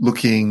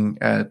looking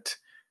at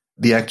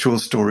the actual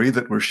story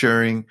that we're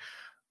sharing,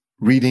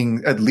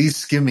 reading, at least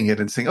skimming it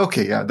and saying,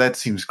 okay, yeah, that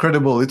seems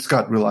credible. It's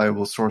got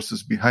reliable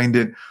sources behind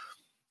it.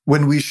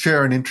 When we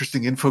share an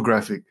interesting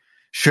infographic,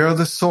 share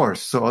the source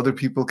so other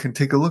people can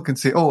take a look and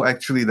say, oh,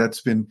 actually,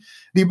 that's been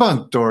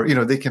debunked, or,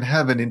 they can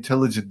have an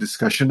intelligent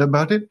discussion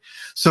about it.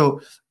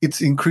 So it's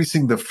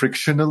increasing the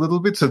friction a little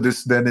bit. So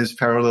this then is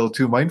parallel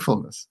to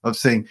mindfulness of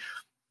saying,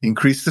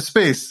 increase the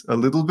space a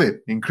little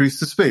bit,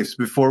 increase the space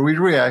before we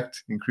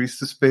react,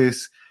 increase the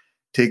space,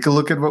 take a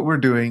look at what we're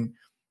doing,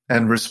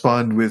 and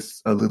respond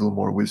with a little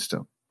more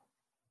wisdom.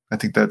 I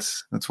think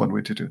that's one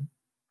way to do it.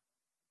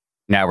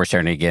 Now we're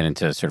starting to get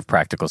into sort of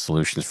practical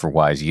solutions for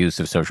wise use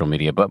of social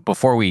media. But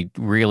before we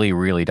really,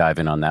 really dive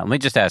in on that, let me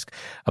just ask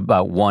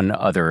about one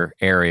other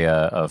area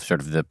of sort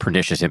of the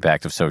pernicious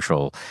impact of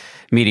social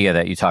media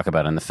that you talk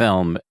about in the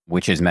film,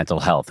 which is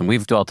mental health. And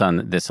we've dwelt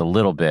on this a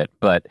little bit,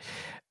 but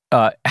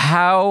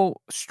how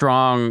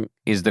strong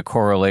is the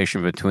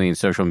correlation between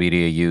social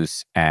media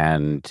use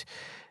and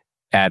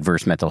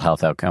adverse mental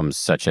health outcomes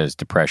such as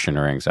depression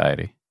or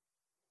anxiety?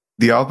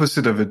 The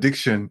opposite of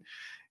addiction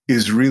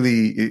is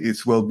really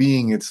it's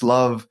well-being, it's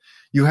love.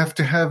 You have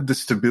to have the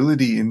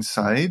stability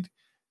inside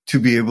to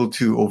be able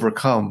to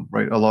overcome,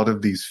 right, a lot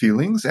of these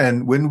feelings.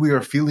 And when we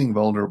are feeling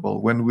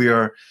vulnerable, when we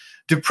are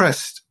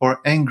depressed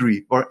or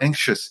angry or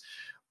anxious,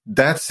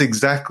 that's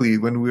exactly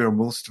when we are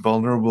most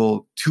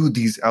vulnerable to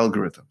these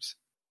algorithms.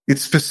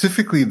 It's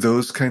specifically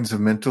those kinds of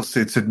mental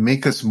states that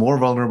make us more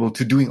vulnerable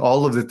to doing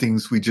all of the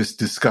things we just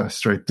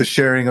discussed, right? The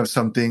sharing of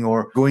something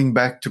or going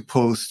back to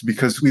post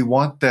because we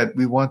want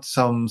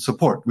some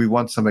support. We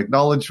want some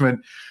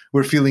acknowledgement.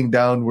 We're feeling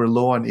down. We're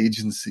low on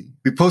agency.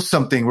 We post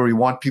something where we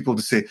want people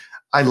to say,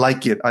 I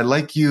like it. I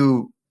like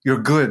you.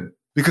 You're good.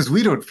 Because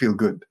we don't feel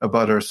good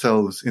about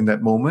ourselves in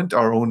that moment,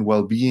 our own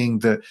well-being,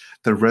 the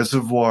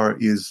reservoir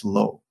is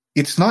low.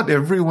 it's not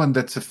everyone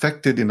that's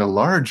affected in a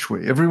large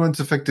way. Everyone's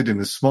affected in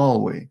a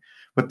small way.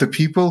 But the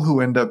people who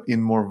end up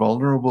in more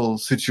vulnerable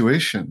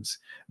situations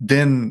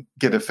then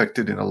get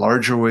affected in a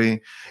larger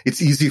way.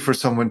 It's easy for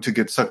someone to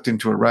get sucked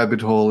into a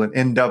rabbit hole and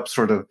end up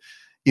sort of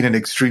in an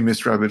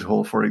extremist rabbit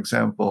hole, for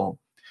example.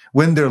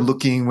 When they're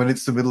looking, when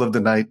it's the middle of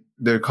the night,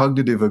 their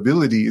cognitive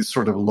ability is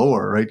sort of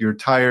lower, right? You're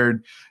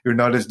tired, you're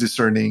not as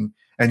discerning,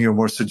 and you're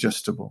more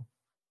suggestible.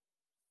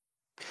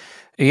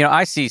 You know,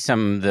 I see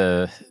some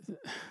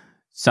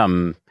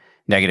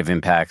negative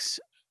impacts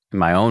in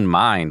my own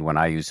mind when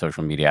I use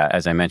social media.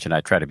 As I mentioned,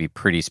 I try to be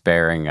pretty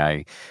sparing.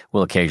 I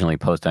will occasionally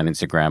post on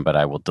Instagram, but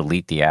I will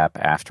delete the app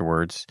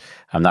afterwards.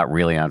 I'm not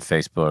really on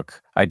Facebook.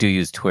 I do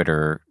use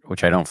Twitter,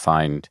 which I don't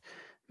find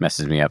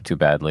messes me up too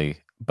badly,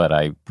 but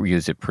I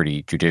use it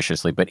pretty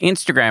judiciously. But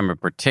Instagram in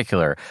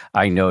particular,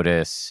 I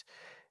notice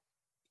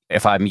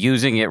if I'm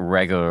using it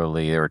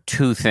regularly, there are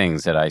two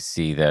things that I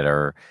see that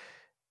are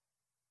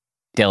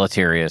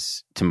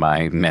deleterious to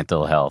my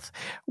mental health.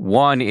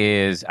 One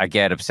is I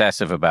get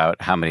obsessive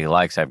about how many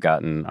likes I've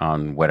gotten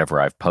on whatever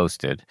I've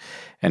posted.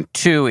 And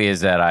two is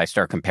that I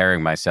start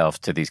comparing myself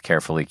to these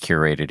carefully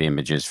curated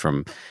images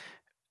from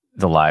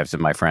the lives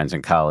of my friends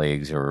and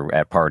colleagues or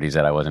at parties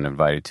that I wasn't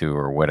invited to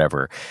or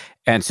whatever.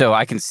 And so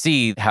I can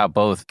see how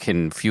both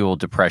can fuel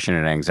depression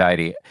and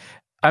anxiety.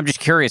 I'm just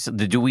curious,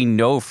 do we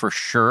know for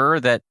sure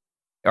that,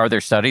 are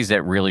there studies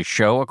that really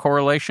show a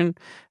correlation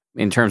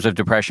in terms of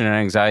depression and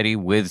anxiety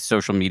with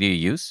social media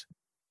use?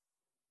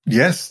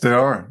 Yes, there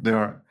are. There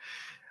are.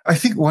 I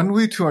think one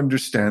way to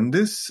understand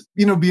this,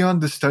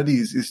 beyond the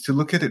studies, is to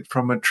look at it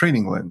from a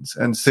training lens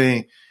and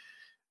say,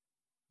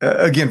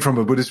 again, from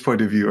a Buddhist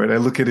point of view, right? I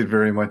look at it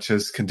very much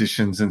as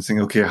conditions and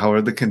saying, okay, how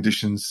are the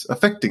conditions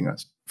affecting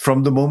us?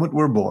 From the moment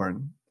we're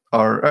born,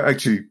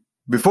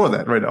 before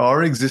that, right?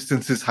 Our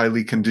existence is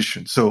highly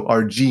conditioned. So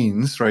our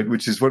genes, right,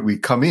 which is what we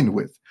come in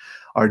with,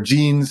 our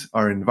genes,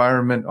 our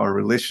environment, our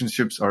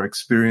relationships, our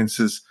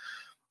experiences,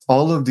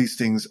 all of these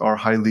things are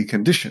highly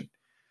conditioned.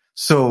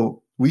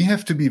 So we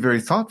have to be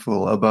very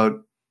thoughtful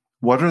about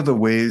what are the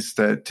ways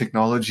that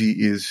technology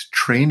is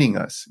training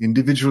us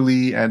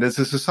individually and as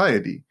a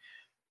society.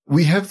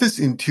 We have this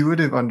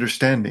intuitive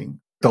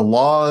understanding, the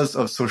laws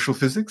of social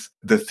physics,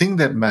 the thing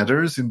that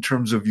matters in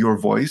terms of your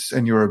voice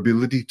and your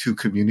ability to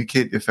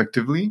communicate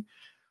effectively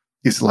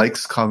is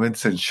likes,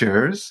 comments, and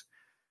shares.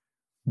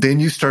 Then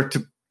you start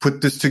to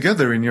put this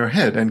together in your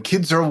head. And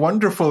kids are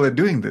wonderful at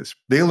doing this.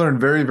 They learn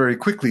very, very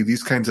quickly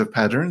these kinds of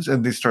patterns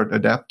and they start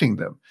adapting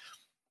them.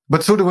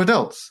 But so do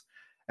adults.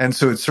 And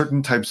so it's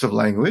certain types of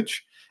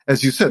language,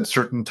 as you said,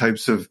 certain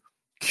types of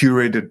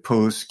curated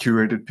posts,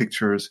 curated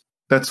pictures.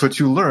 That's what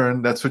you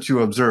learn. That's what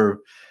you observe.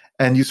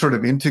 And you sort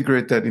of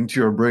integrate that into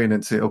your brain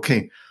and say,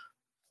 okay,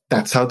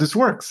 that's how this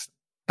works.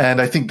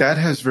 And I think that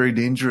has very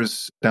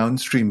dangerous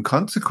downstream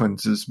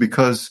consequences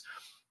because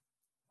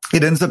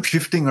it ends up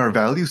shifting our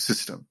value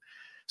system.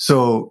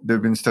 So there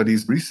have been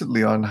studies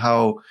recently on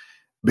how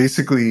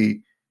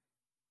basically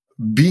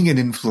being an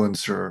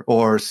influencer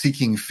or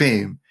seeking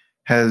fame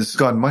has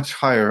gone much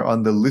higher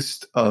on the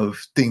list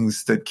of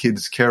things that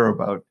kids care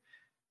about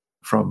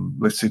from,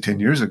 let's say, 10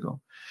 years ago.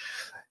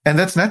 And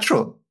that's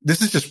natural.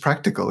 This is just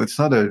practical. It's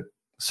not a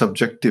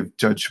subjective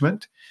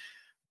judgment.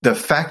 The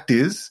fact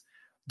is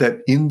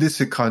that in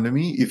this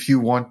economy, if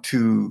you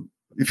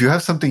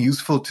have something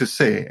useful to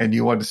say and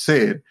you want to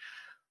say it,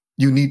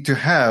 you need to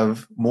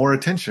have more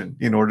attention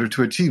in order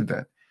to achieve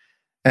that.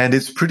 And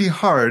it's pretty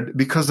hard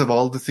because of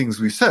all the things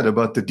we said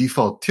about the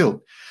default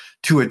tilt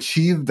to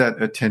achieve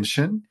that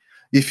attention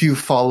if you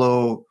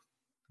follow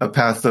a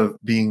path of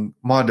being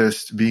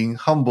modest, being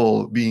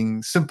humble,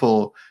 being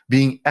simple,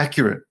 being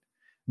accurate,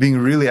 being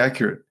really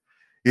accurate.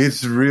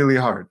 It's really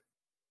hard.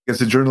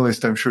 As a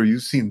journalist, I'm sure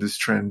you've seen this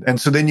trend. And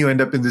so then you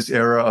end up in this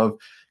era of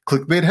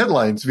clickbait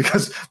headlines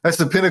because that's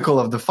the pinnacle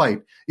of the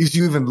fight is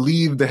you even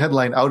leave the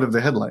headline out of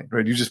the headline,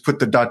 right? You just put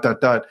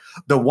the ...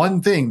 The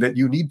one thing that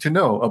you need to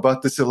know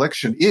about this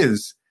election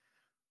is,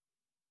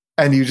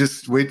 and you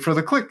just wait for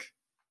the click.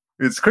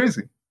 It's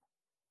crazy.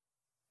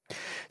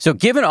 So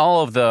given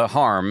all of the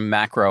harm,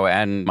 macro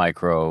and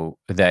micro,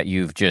 that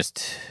you've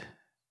just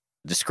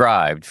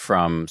described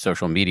from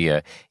social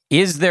media,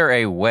 is there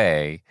a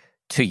way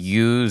to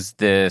use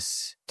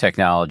this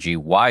technology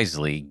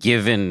wisely,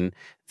 given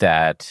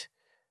that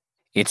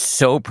it's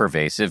so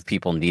pervasive?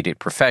 People need it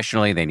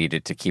professionally. They need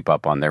it to keep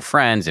up on their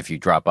friends. If you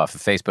drop off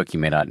of Facebook, you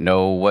may not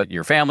know what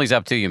your family's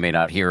up to. You may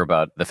not hear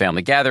about the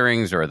family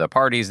gatherings or the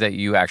parties that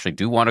you actually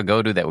do want to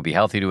go to that would be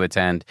healthy to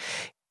attend.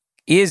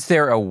 Is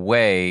there a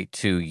way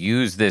to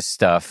use this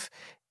stuff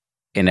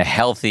in a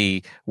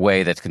healthy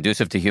way that's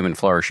conducive to human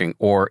flourishing,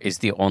 or is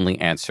the only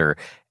answer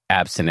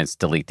abstinence,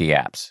 delete the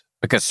apps?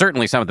 Because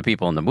certainly some of the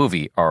people in the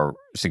movie are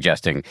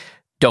suggesting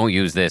don't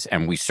use this,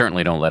 and we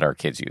certainly don't let our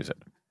kids use it.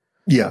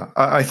 Yeah,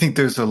 I think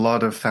there's a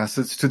lot of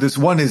facets to this.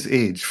 One is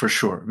age, for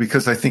sure,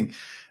 because I think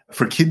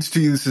for kids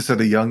to use this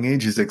at a young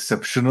age is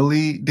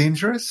exceptionally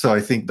dangerous. So I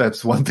think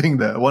that's one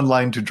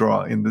line to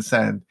draw in the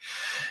sand.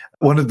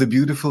 One of the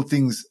beautiful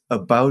things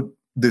about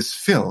this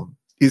film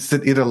is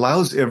that it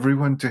allows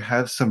everyone to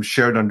have some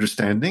shared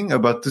understanding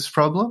about this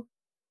problem.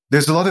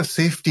 There's a lot of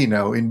safety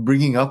now in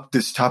bringing up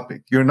this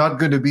topic. You're not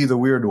going to be the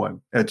weird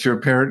one at your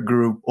parent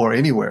group or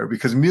anywhere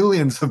because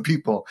millions of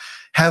people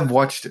have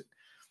watched it,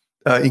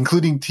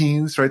 including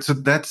teens, right? So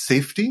that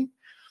safety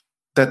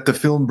that the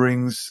film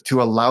brings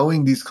to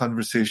allowing these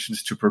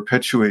conversations to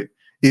perpetuate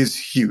is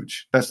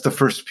huge. That's the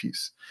first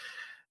piece.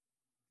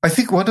 I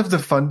think one of the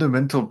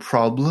fundamental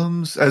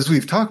problems, as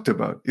we've talked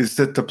about, is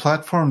that the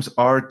platforms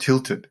are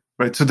tilted,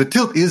 right? So the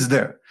tilt is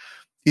there.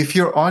 If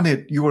you're on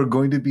it, you are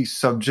going to be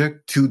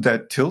subject to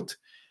that tilt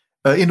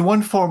in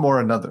one form or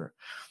another.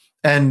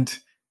 And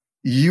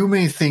you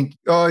may think,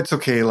 oh, it's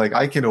okay, like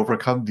I can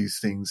overcome these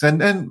things.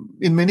 And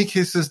in many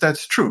cases,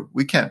 that's true.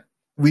 We can.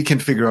 We can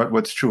figure out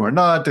what's true or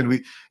not, and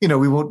we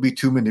won't be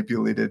too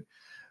manipulated.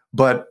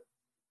 But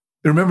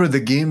remember, the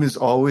game is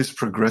always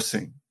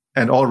progressing.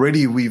 And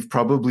already we've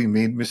probably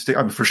made mistakes.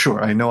 I mean, for sure,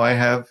 I know I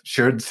have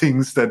shared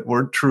things that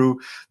weren't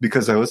true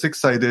because I was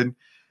excited,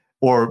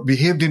 or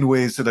behaved in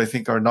ways that I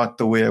think are not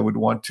the way I would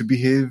want to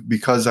behave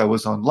because I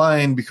was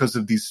online, because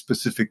of these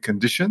specific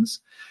conditions.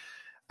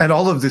 And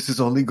all of this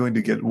is only going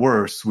to get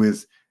worse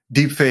with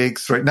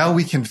deepfakes. Right now,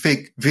 we can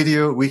fake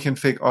video, we can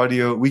fake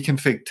audio, we can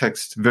fake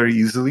text very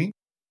easily.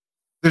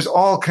 There's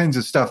all kinds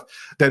of stuff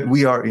that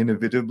we are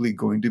inevitably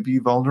going to be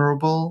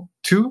vulnerable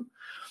to.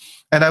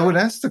 And I would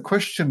ask the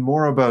question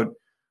more about,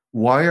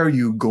 why are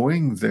you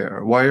going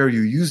there? Why are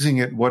you using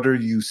it? What are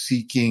you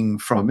seeking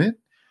from it?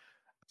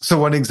 So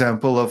one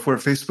example of where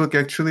Facebook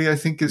actually, I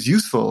think, is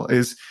useful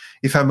is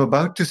if I'm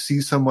about to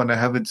see someone I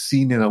haven't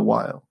seen in a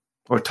while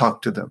or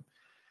talk to them,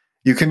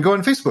 you can go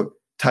on Facebook,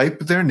 type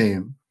their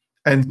name,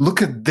 and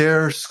look at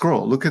their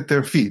scroll, look at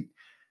their feed,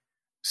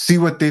 see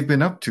what they've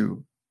been up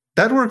to.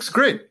 That works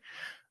great.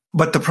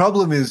 But the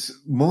problem is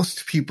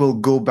most people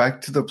go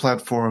back to the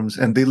platforms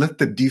and they let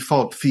the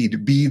default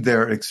feed be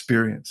their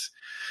experience.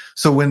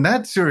 So when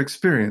that's your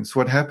experience,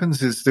 what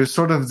happens is there's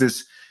sort of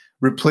this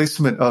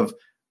replacement of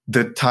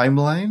the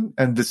timeline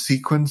and the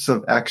sequence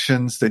of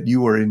actions that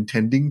you were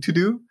intending to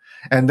do.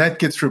 And that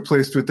gets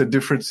replaced with a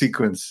different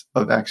sequence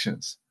of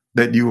actions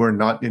that you were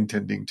not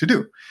intending to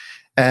do.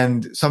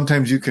 And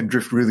sometimes you can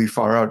drift really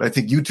far out. I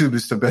think YouTube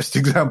is the best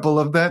example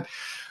of that.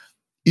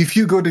 If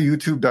you go to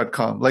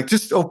youtube.com, like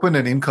just open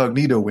an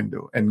incognito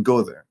window and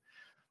go there,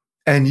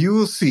 and you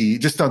will see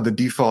just on the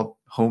default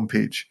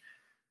homepage,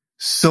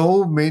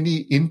 so many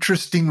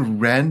interesting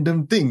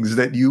random things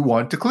that you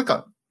want to click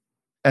on.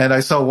 And I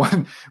saw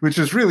one, which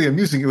was really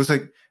amusing. It was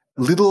like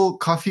little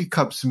coffee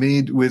cups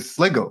made with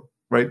Lego,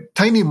 right?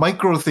 Tiny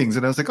micro things.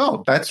 And I was like,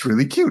 oh, that's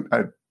really cute.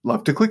 I'd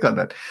love to click on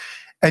that.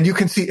 And you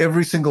can see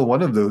every single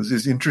one of those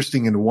is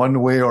interesting in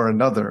one way or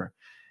another.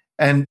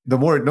 And the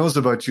more it knows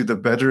about you, the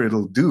better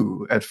it'll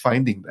do at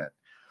finding that.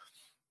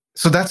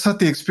 So that's not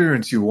the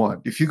experience you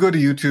want. If you go to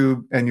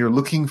YouTube and you're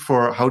looking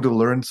for how to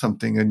learn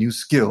something, a new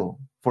skill,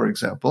 for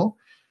example,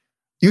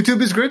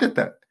 YouTube is great at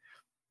that.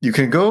 You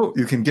can go,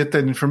 you can get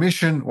that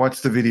information,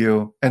 watch the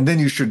video, and then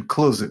you should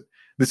close it.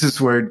 This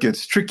is where it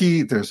gets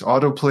tricky. There's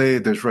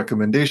autoplay, there's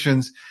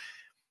recommendations.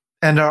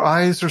 And our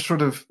eyes are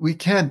sort of, we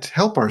can't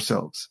help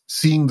ourselves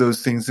seeing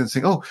those things and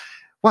saying, oh,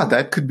 wow,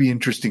 that could be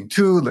interesting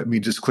too. Let me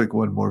just click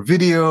one more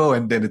video,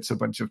 and then it's a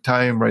bunch of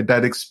time, right?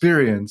 That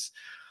experience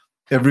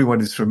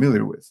everyone is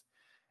familiar with.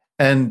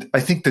 And I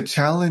think the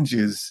challenge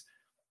is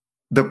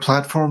the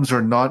platforms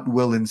are not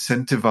well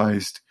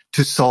incentivized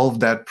to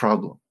solve that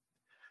problem,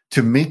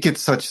 to make it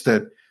such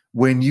that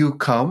when you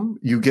come,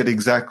 you get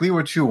exactly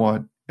what you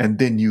want, and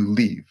then you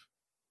leave.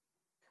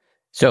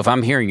 So if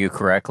I'm hearing you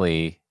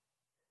correctly,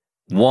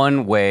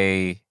 one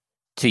way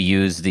to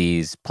use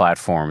these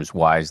platforms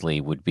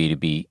wisely would be to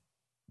be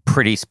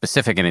pretty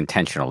specific and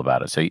intentional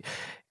about it. So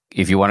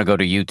if you want to go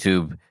to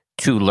YouTube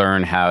to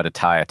learn how to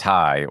tie a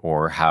tie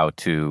or how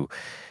to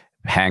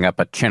hang up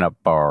a chin-up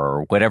bar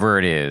or whatever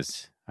it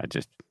is, I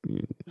just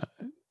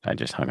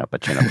hung up a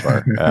chin-up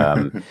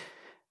bar.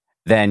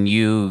 Then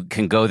you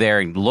can go there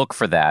and look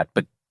for that,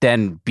 but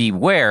then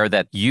beware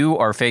that you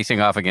are facing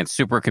off against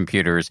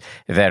supercomputers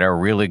that are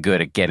really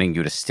good at getting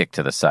you to stick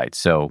to the site.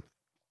 So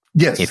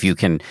yes, if you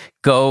can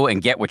go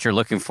and get what you're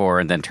looking for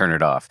and then turn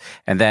it off.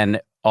 And then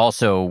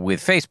also with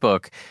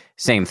Facebook,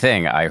 same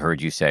thing. I heard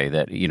you say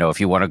that, if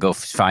you want to go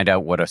find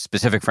out what a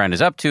specific friend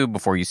is up to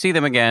before you see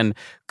them again,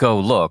 go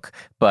look.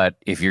 But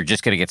if you're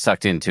just going to get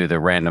sucked into the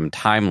random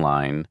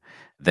timeline,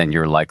 then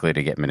you're likely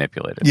to get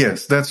manipulated.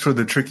 Yes, that's where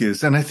the trick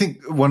is. And I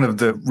think one of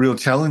the real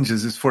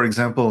challenges is, for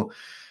example,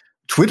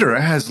 Twitter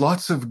has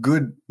lots of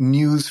good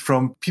news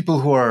from people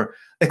who are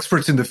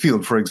experts in the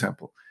field, for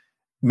example.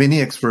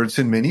 Many experts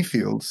in many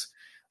fields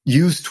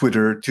use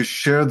Twitter to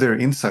share their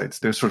insights,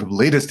 their sort of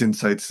latest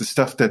insights, the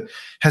stuff that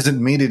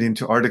hasn't made it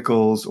into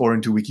articles or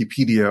into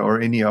Wikipedia or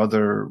any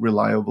other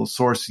reliable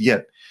source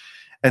yet.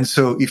 And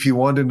so if you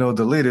want to know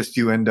the latest,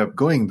 you end up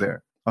going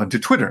there onto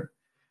Twitter.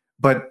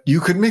 But you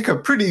could make a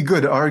pretty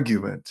good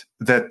argument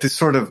that this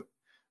sort of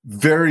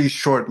very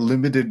short,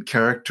 limited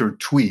character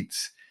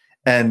tweets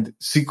and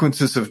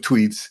sequences of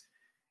tweets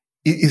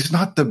is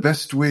not the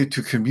best way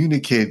to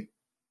communicate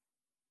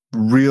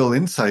real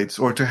insights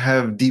or to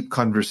have deep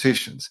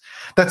conversations.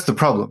 That's the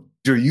problem.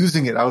 You're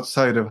using it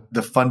outside of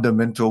the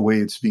fundamental way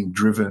it's being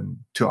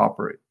driven to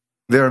operate.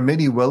 There are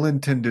many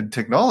well-intended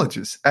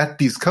technologists at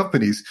these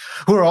companies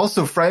who are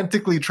also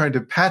frantically trying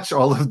to patch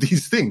all of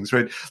these things,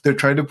 right? They're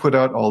trying to put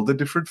out all the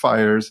different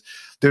fires.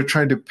 They're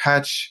trying to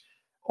patch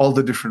all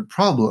the different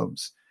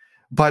problems,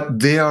 but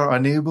they are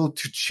unable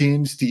to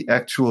change the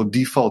actual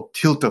default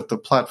tilt of the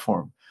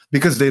platform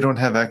because they don't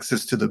have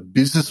access to the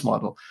business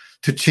model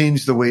to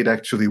change the way it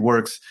actually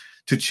works,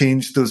 to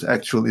change those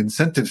actual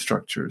incentive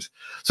structures.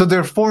 So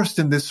they're forced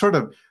in this sort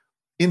of,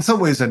 in some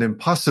ways, an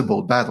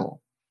impossible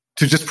battle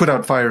to just put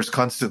out fires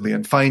constantly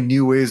and find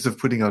new ways of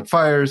putting out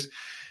fires.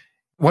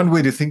 One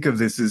way to think of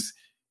this is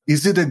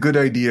it a good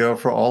idea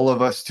for all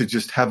of us to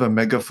just have a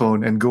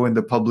megaphone and go in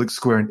the public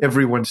square and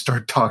everyone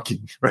start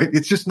talking, right?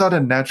 It's just not a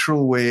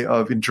natural way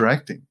of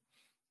interacting.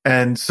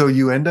 And so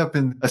you end up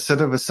in a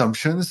set of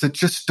assumptions that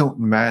just don't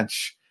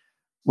match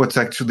what's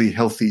actually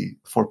healthy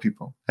for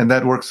people. And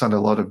that works on a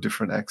lot of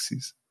different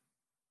axes.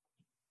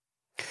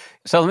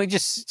 So let me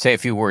just say a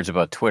few words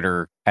about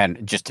Twitter.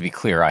 And just to be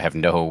clear, I have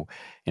no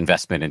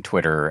investment in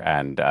Twitter,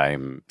 and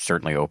I'm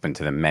certainly open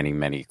to the many,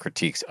 many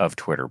critiques of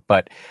Twitter.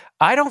 But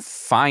I don't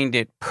find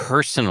it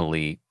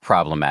personally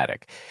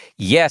problematic.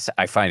 Yes,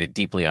 I find it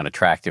deeply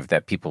unattractive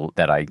that people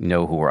that I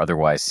know who are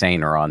otherwise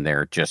sane are on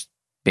there just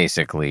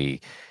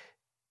basically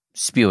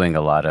spewing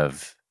a lot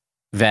of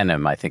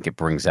venom. I think it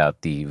brings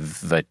out the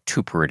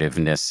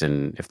vituperativeness,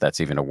 and if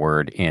that's even a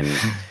word, in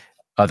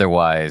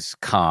otherwise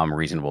calm,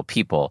 reasonable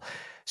people.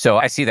 So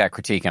I see that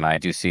critique, and I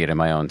do see it in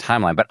my own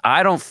timeline, but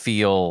I don't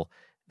feel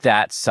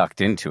that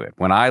sucked into it.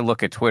 When I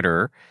look at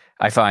Twitter,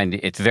 I find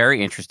it's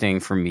very interesting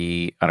for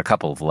me on a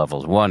couple of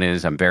levels. One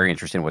is I'm very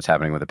interested in what's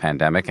happening with the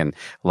pandemic, and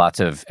lots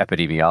of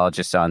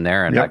epidemiologists on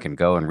there, and I can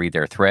go and read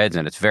their threads,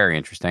 and it's very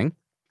interesting.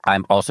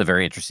 I'm also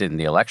very interested in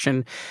the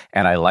election,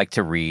 and I like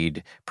to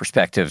read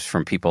perspectives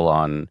from people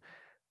on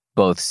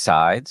both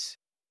sides.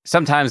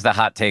 Sometimes the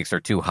hot takes are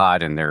too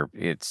hot and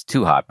it's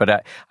too hot,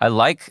 but I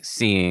like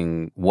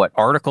seeing what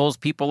articles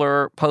people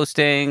are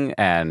posting,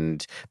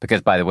 and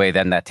because, by the way,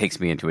 then that takes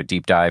me into a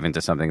deep dive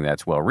into something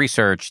that's well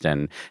researched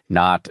and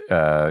not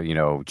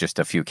just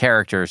a few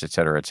characters, et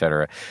cetera, et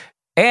cetera.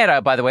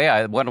 And by the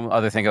way, one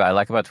other thing I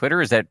like about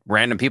Twitter is that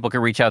random people can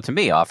reach out to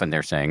me. Often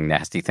they're saying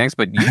nasty things,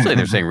 but usually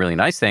they're saying really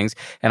nice things.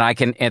 And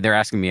they're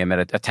asking me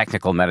a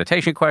technical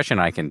meditation question.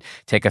 I can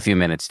take a few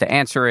minutes to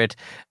answer it.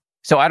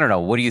 So I don't know.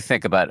 What do you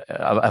think about,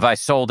 have I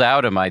sold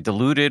out? Am I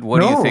deluded?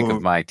 What do you think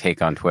of my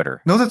take on Twitter?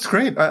 No, that's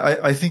great.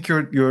 I think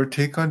your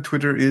take on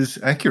Twitter is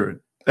accurate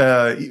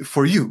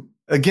for you.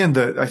 Again,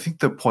 I think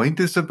the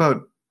point is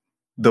about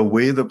the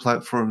way the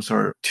platforms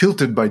are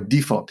tilted by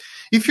default.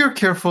 If you're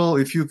careful,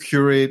 if you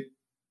curate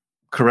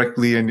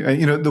correctly,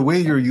 and the way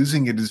you're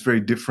using it is very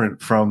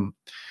different from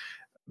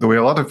the way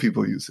a lot of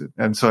people use it.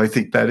 And so I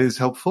think that is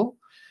helpful.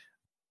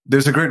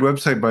 There's a great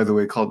website, by the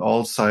way, called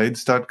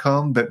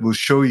allsides.com that will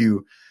show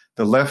you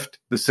the left,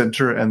 the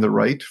center, and the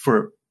right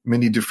for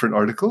many different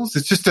articles.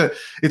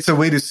 It's a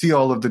way to see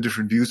all of the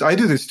different views. I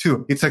do this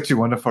too. It's actually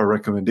one of our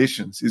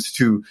recommendations is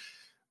to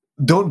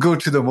don't go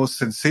to the most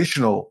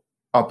sensational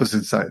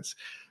opposite sides,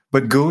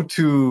 but go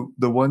to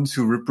the ones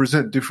who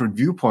represent different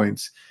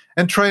viewpoints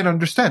and try and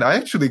understand. I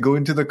actually go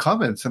into the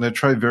comments and I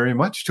try very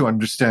much to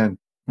understand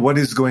what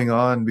is going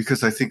on,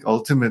 because I think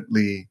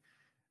ultimately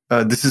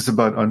this is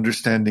about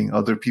understanding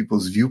other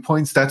people's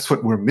viewpoints. That's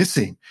what we're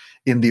missing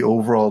in the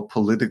overall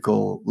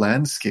political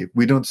landscape.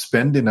 We don't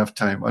spend enough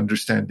time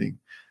understanding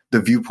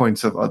the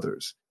viewpoints of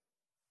others.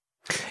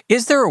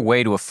 Is there a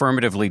way to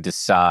affirmatively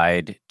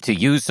decide to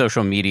use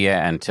social media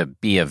and to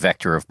be a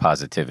vector of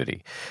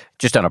positivity?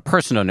 Just on a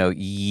personal note,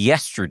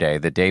 yesterday,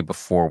 the day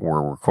before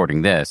we're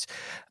recording this,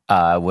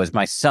 was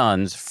my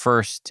son's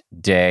first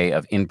day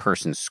of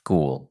in-person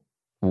school.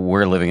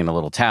 We're living in a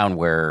little town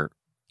where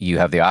you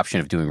have the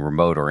option of doing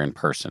remote or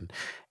in-person.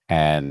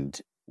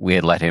 And we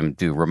had let him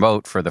do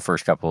remote for the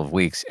first couple of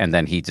weeks, and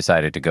then he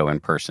decided to go in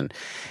person.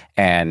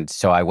 And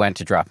so I went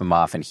to drop him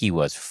off, and he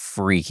was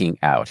freaking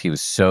out. He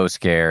was so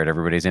scared.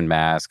 Everybody's in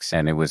masks,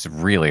 and it was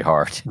really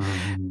hard.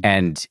 Mm-hmm.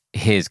 And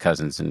his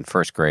cousin's in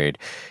first grade.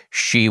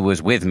 She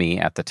was with me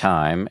at the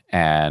time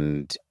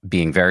and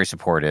being very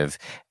supportive,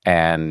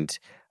 and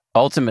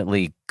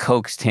ultimately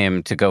coaxed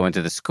him to go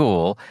into the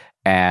school.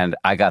 And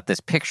I got this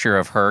picture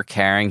of her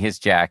carrying his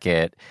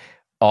jacket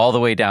all the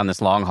way down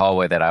this long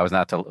hallway that I was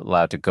not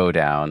allowed to go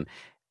down,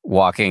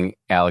 walking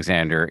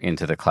Alexander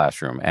into the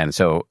classroom. And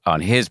so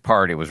on his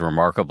part, it was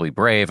remarkably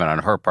brave, and on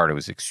her part, it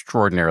was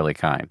extraordinarily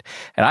kind.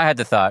 And I had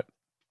the thought,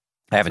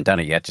 I haven't done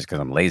it yet just because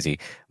I'm lazy.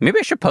 Maybe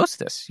I should post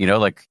this.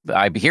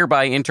 I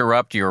hereby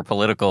interrupt your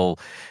political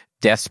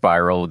death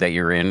spiral that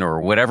you're in,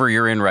 or whatever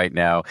you're in right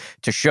now,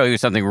 to show you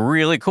something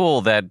really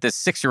cool that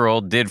this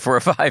 6-year-old did for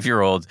a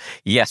 5-year-old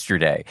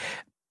yesterday.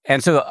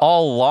 And so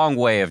all long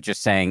way of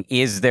just saying,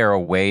 is there a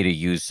way to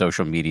use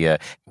social media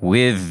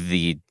with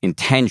the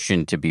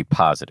intention to be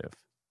positive?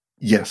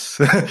 Yes.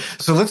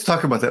 So let's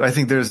talk about that. I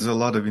think there's a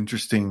lot of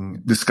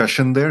interesting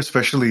discussion there,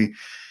 especially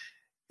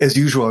as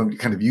usual, I'm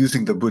kind of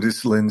using the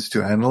Buddhist lens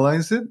to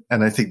analyze it.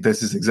 And I think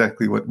this is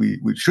exactly what we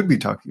should be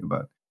talking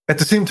about. At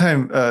the same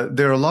time,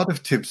 there are a lot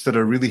of tips that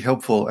are really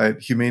helpful at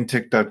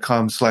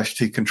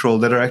humanetech.com/take control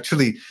that are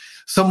actually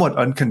somewhat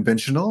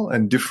unconventional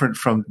and different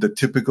from the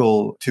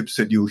typical tips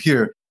that you'll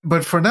hear.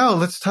 But for now,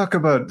 let's talk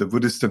about the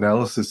Buddhist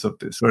analysis of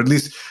this, or at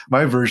least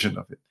my version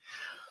of it.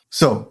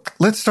 So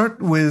let's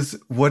start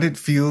with what it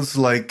feels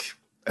like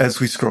as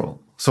we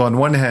scroll. So on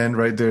one hand,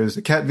 right, there's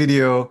a cat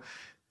video,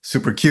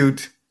 super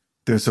cute.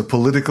 There's a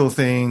political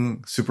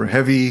thing, super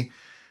heavy.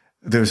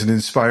 There's an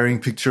inspiring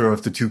picture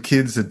of the two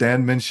kids that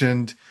Dan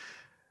mentioned.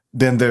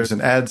 Then there's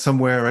an ad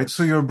somewhere, right?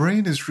 So your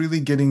brain is really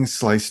getting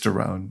sliced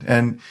around.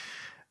 And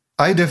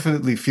I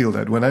definitely feel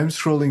that. When I'm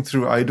scrolling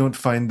through, I don't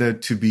find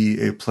that to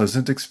be a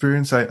pleasant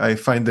experience. I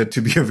find that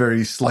to be a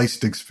very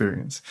sliced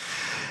experience.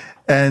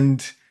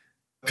 And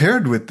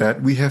paired with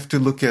that, we have to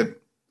look at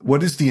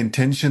what is the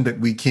intention that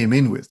we came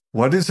in with?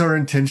 What is our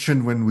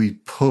intention when we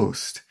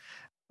post?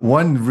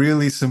 One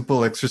really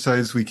simple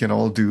exercise we can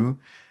all do,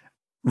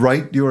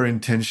 write your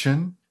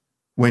intention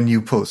when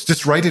you post.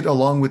 Just write it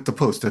along with the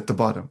post at the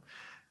bottom.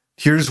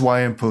 Here's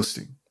why I'm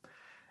posting.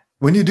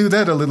 When you do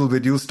that a little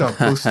bit, you'll stop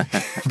posting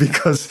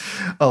because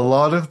a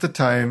lot of the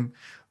time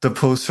the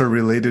posts are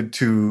related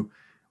to,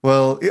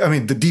 well, I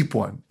mean, the deep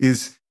one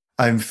is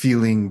I'm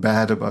feeling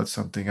bad about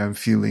something. I'm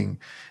feeling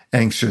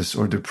anxious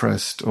or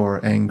depressed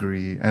or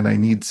angry, and I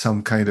need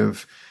some kind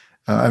of,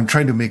 I'm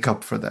trying to make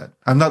up for that.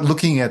 I'm not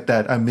looking at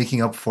that. I'm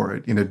making up for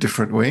it in a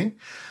different way.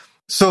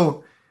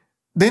 So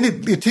then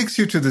it takes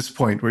you to this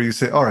point where you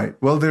say, all right,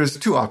 well, there's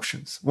two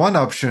options. One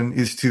option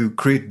is to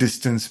create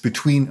distance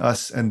between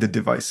us and the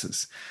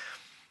devices.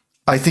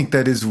 I think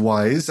that is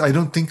wise. I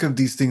don't think of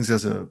these things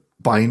as a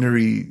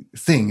binary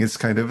thing. It's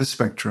kind of a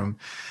spectrum.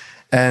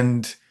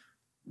 And,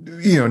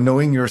 you know,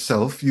 knowing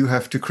yourself, you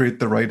have to create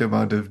the right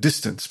amount of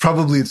distance.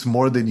 Probably it's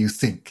more than you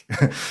think.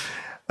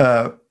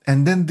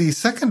 And then the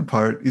second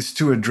part is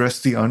to address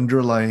the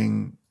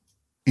underlying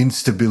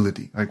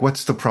instability. Like,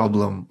 what's the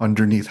problem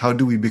underneath? How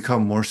do we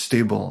become more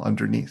stable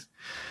underneath?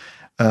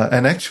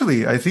 And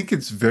actually, I think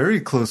it's very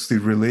closely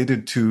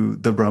related to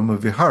the Brahma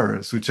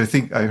Viharas, which I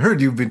think I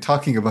heard you've been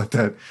talking about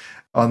that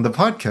on the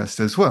podcast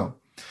as well.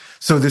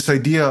 So this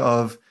idea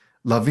of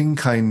loving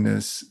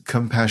kindness,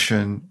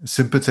 compassion,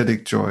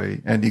 sympathetic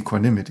joy, and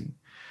equanimity.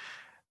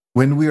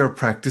 When we are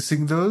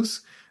practicing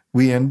those,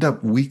 we end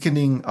up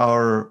weakening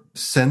our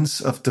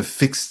sense of the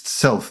fixed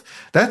self.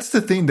 That's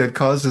the thing that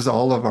causes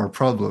all of our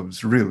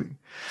problems, really.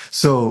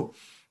 So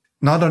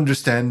not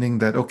understanding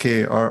that,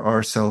 okay,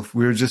 our self,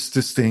 we're just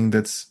this thing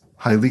that's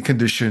highly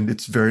conditioned.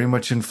 It's very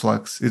much in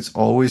flux. It's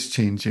always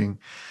changing.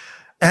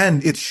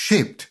 And it's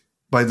shaped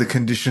by the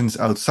conditions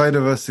outside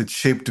of us. It's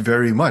shaped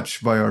very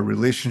much by our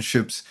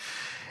relationships.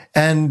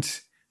 And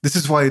this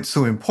is why it's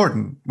so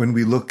important when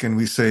we look and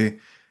we say,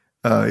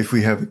 if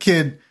we have a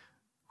kid,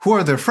 who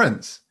are their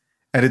friends?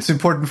 And it's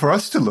important for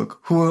us to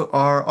look, who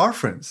are our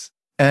friends?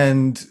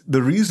 And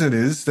the reason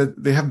is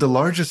that they have the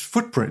largest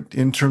footprint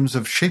in terms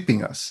of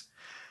shaping us.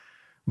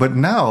 But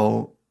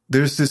now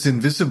there's this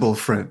invisible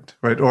friend,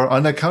 right? Or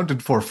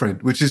unaccounted for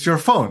friend, which is your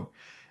phone.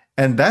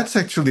 And that's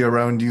actually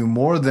around you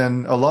more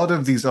than a lot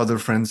of these other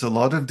friends, a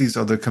lot of these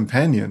other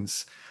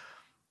companions.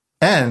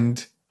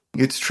 And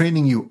it's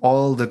training you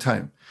all the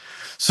time.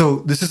 So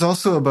this is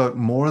also about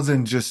more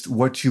than just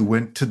what you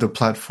went to the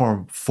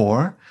platform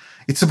for.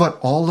 It's about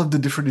all of the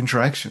different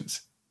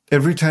interactions.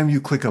 Every time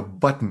you click a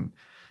button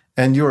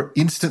and you're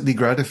instantly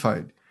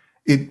gratified,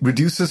 it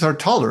reduces our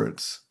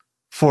tolerance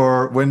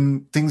for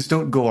when things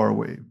don't go our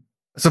way.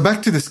 So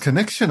back to this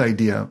connection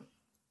idea,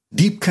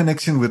 deep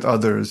connection with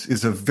others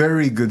is a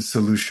very good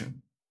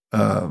solution,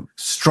 a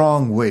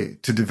strong way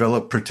to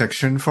develop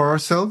protection for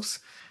ourselves.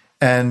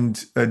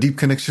 And a deep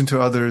connection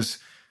to others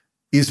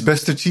is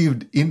best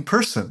achieved in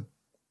person,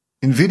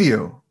 in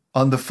video,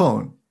 on the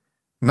phone,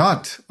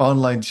 not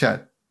online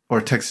chat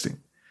or texting,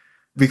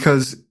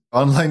 because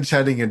online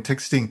chatting and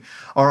texting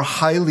are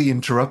highly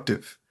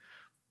interruptive.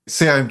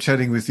 Say I'm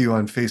chatting with you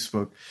on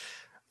Facebook.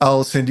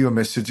 I'll send you a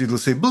message. It'll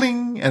say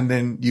bling, and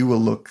then you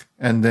will look,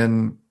 and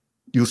then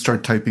you'll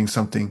start typing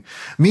something.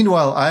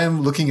 Meanwhile,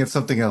 I'm looking at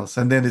something else,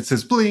 and then it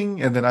says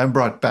bling, and then I'm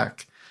brought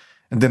back.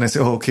 And then I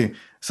say, oh, okay,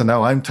 so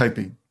now I'm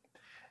typing.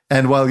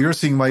 And while you're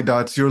seeing my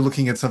dots, you're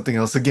looking at something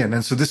else again.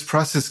 And so this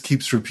process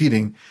keeps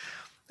repeating.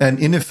 And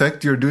in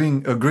effect, you're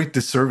doing a great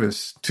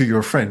disservice to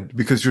your friend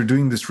because you're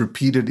doing this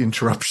repeated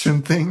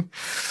interruption thing,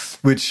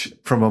 which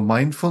from a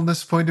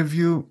mindfulness point of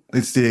view,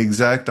 it's the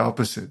exact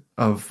opposite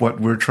of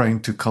what we're trying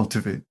to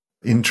cultivate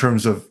in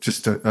terms of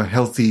just a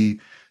healthy,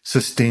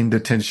 sustained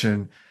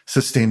attention,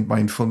 sustained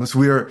mindfulness.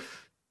 We are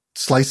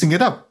slicing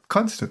it up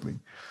constantly.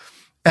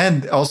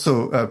 And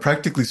also,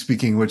 practically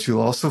speaking, what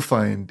you'll also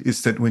find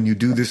is that when you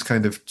do this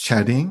kind of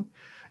chatting,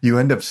 you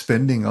end up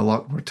spending a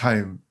lot more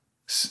time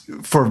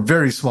for a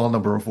very small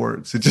number of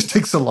words. It just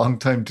takes a long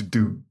time to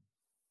do.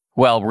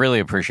 Well, really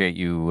appreciate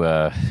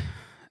you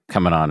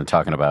coming on and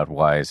talking about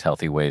wise,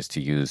 healthy ways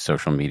to use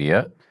social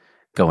media.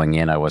 Going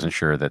in, I wasn't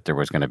sure that there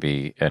was going to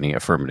be any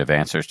affirmative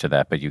answers to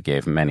that, but you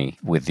gave many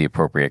with the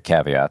appropriate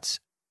caveats.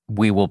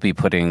 We will be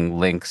putting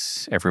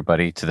links,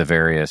 everybody, to the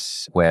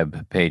various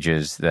web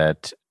pages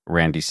that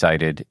Randy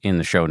cited in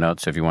the show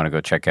notes. So if you want to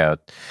go check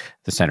out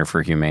the Center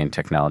for Humane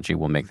Technology,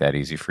 we'll make that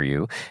easy for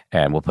you.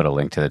 And we'll put a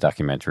link to the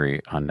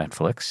documentary on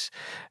Netflix.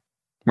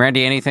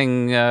 Randy,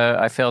 anything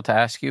I failed to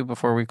ask you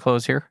before we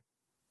close here?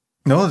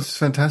 No, it's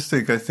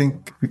fantastic. I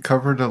think we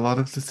covered a lot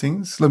of the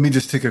things. Let me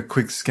just take a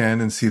quick scan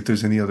and see if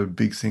there's any other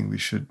big thing we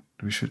should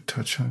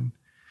touch on.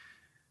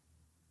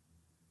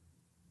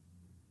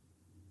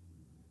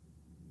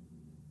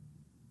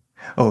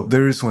 Oh,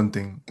 there is one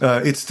thing.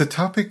 It's the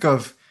topic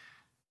of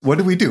what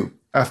do we do?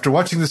 After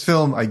watching this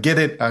film, I get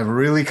it. I'm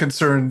really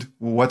concerned.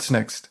 What's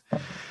next?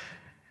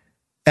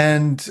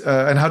 And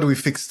how do we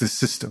fix this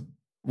system?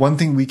 One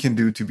thing we can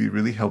do to be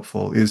really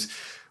helpful is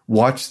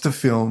watch the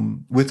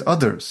film with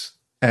others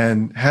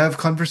and have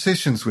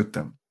conversations with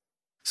them.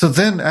 So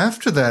then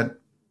after that,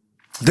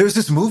 there's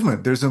this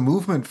movement. There's a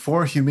movement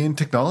for humane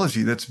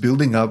technology that's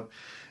building up.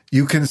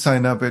 You can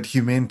sign up at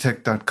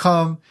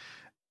humanetech.com.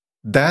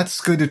 That's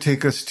going to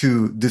take us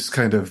to this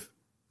kind of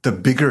the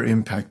bigger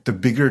impact, the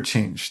bigger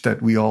change that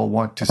we all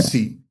want to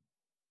see.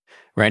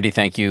 Randy,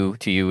 thank you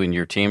to you and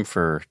your team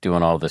for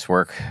doing all this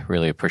work.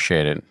 Really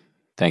appreciate it.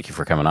 Thank you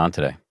for coming on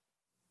today.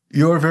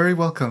 You're very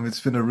welcome. It's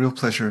been a real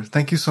pleasure.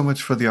 Thank you so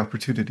much for the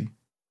opportunity.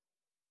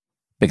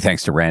 Big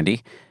thanks to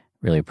Randy.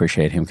 Really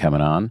appreciate him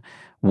coming on.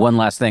 One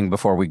last thing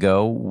before we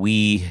go.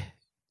 We,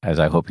 as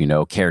I hope you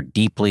know, care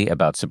deeply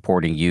about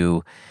supporting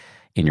you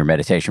in your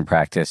meditation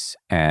practice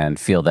and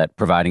feel that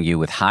providing you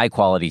with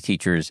high-quality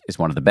teachers is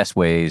one of the best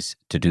ways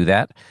to do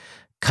that.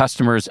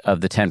 Customers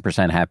of the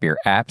 10% Happier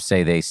app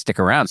say they stick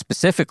around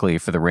specifically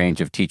for the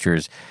range of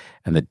teachers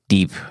and the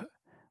deep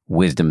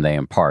wisdom they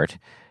impart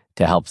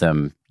to help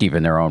them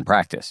deepen their own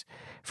practice.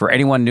 For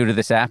anyone new to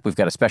this app, we've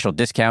got a special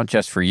discount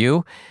just for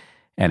you.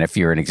 And if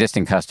you're an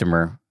existing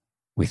customer,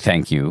 we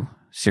thank you,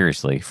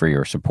 seriously, for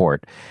your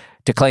support.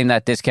 To claim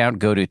that discount,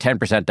 go to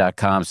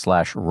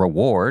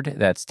 10%.com/reward.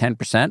 That's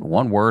 10%,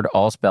 one word,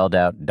 all spelled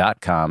out,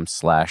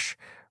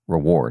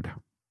 .com/reward.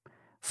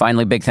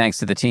 Finally, big thanks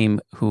to the team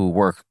who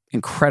work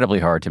incredibly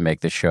hard to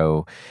make this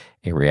show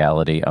a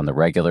reality on the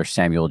regular.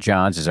 Samuel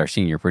Johns is our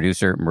senior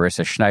producer.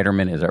 Marissa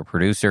Schneiderman is our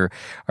producer.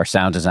 Our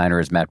sound designer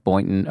is Matt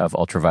Boynton of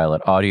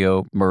Ultraviolet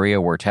Audio.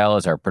 Maria Wertel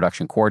is our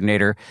production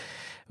coordinator.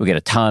 We get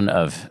a ton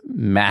of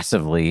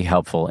massively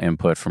helpful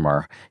input from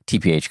our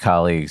TPH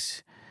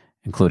colleagues,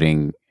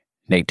 including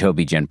Nate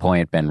Toby, Jen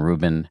Poyant, Ben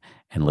Rubin,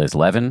 and Liz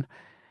Levin.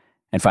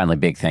 And finally,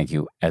 big thank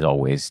you, as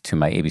always, to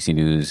my ABC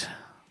News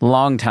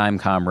longtime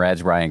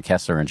comrades, Ryan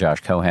Kessler and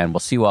Josh Cohan. We'll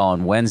see you all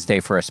on Wednesday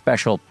for a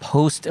special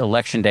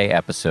post-Election Day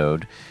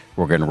episode.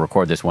 We're going to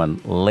record this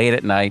one late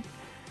at night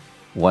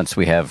once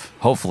we have,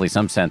 hopefully,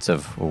 some sense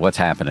of what's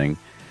happening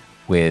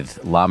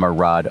with Lama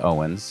Rod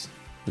Owens,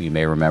 who you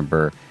may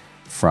remember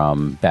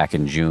from back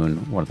in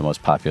June, one of the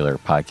most popular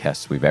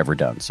podcasts we've ever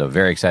done. So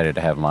very excited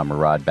to have Lama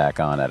Rod back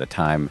on at a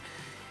time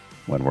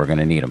when we're going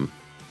to need him.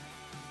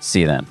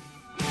 See you then.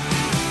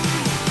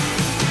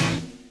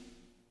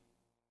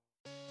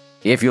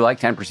 If you like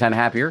 10%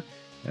 Happier,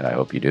 and I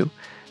hope you do,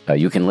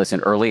 you can listen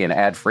early and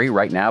ad-free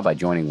right now by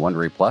joining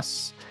Wondery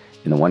Plus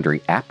in the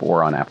Wondery app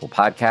or on Apple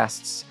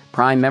Podcasts.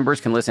 Prime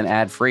members can listen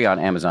ad-free on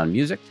Amazon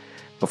Music.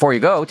 Before you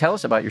go, tell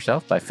us about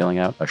yourself by filling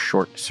out a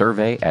short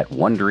survey at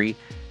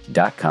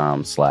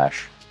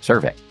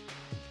Wondery.com/survey.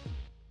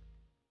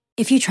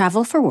 If you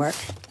travel for work,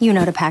 you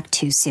know to pack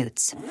 2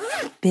 suits.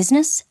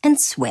 Business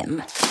and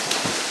swim.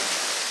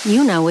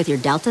 You know with your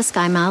Delta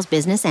SkyMiles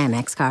Business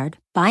Amex card,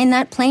 buying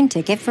that plane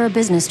ticket for a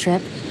business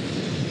trip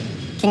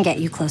can get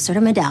you closer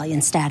to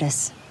medallion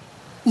status.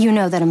 You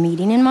know that a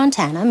meeting in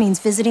Montana means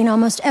visiting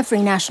almost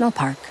every national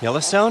park.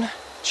 Yellowstone?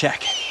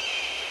 Check.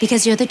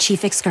 Because you're the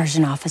chief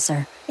excursion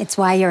officer. It's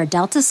why you're a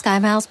Delta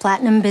SkyMiles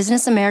Platinum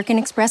Business American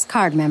Express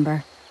card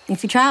member.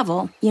 If you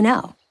travel, you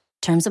know.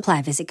 Terms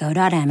apply. Visit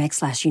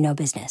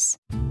go.amex/you-know-business.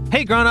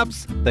 Hey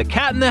grown-ups, the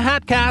Cat in the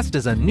Hat Cast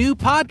is a new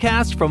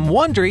podcast from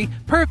Wondery,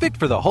 perfect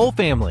for the whole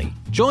family.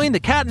 Join the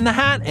Cat in the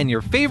Hat and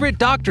your favorite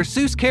Dr.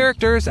 Seuss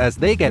characters as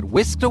they get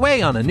whisked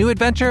away on a new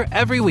adventure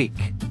every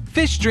week.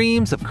 Fish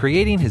dreams of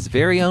creating his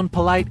very own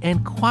polite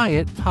and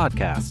quiet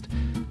podcast.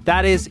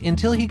 That is,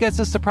 until he gets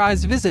a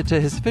surprise visit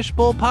to his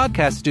Fishbowl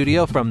podcast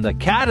studio from the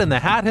Cat in the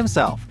Hat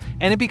himself,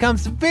 and it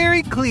becomes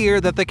very clear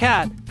that the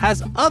cat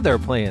has other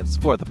plans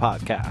for the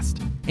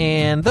podcast.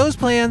 And those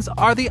plans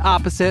are the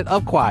opposite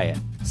of quiet.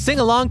 Sing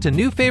along to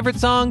new favorite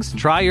songs,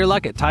 try your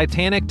luck at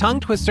Titanic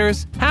tongue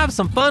twisters, have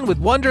some fun with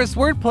wondrous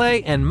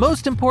wordplay, and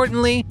most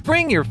importantly,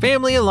 bring your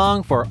family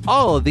along for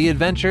all of the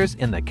adventures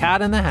in the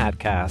Cat in the Hat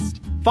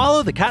Cast.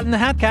 Follow the Cat in the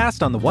Hat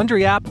Cast on the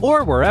Wondery app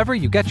or wherever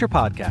you get your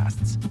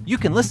podcasts. You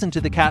can listen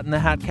to the Cat in the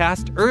Hat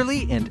Cast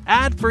early and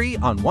ad-free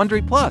on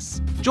Wondery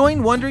Plus. Join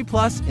Wondery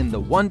Plus in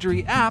the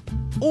Wondery app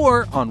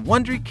or on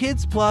Wondery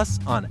Kids Plus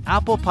on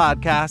Apple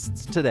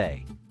Podcasts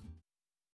today.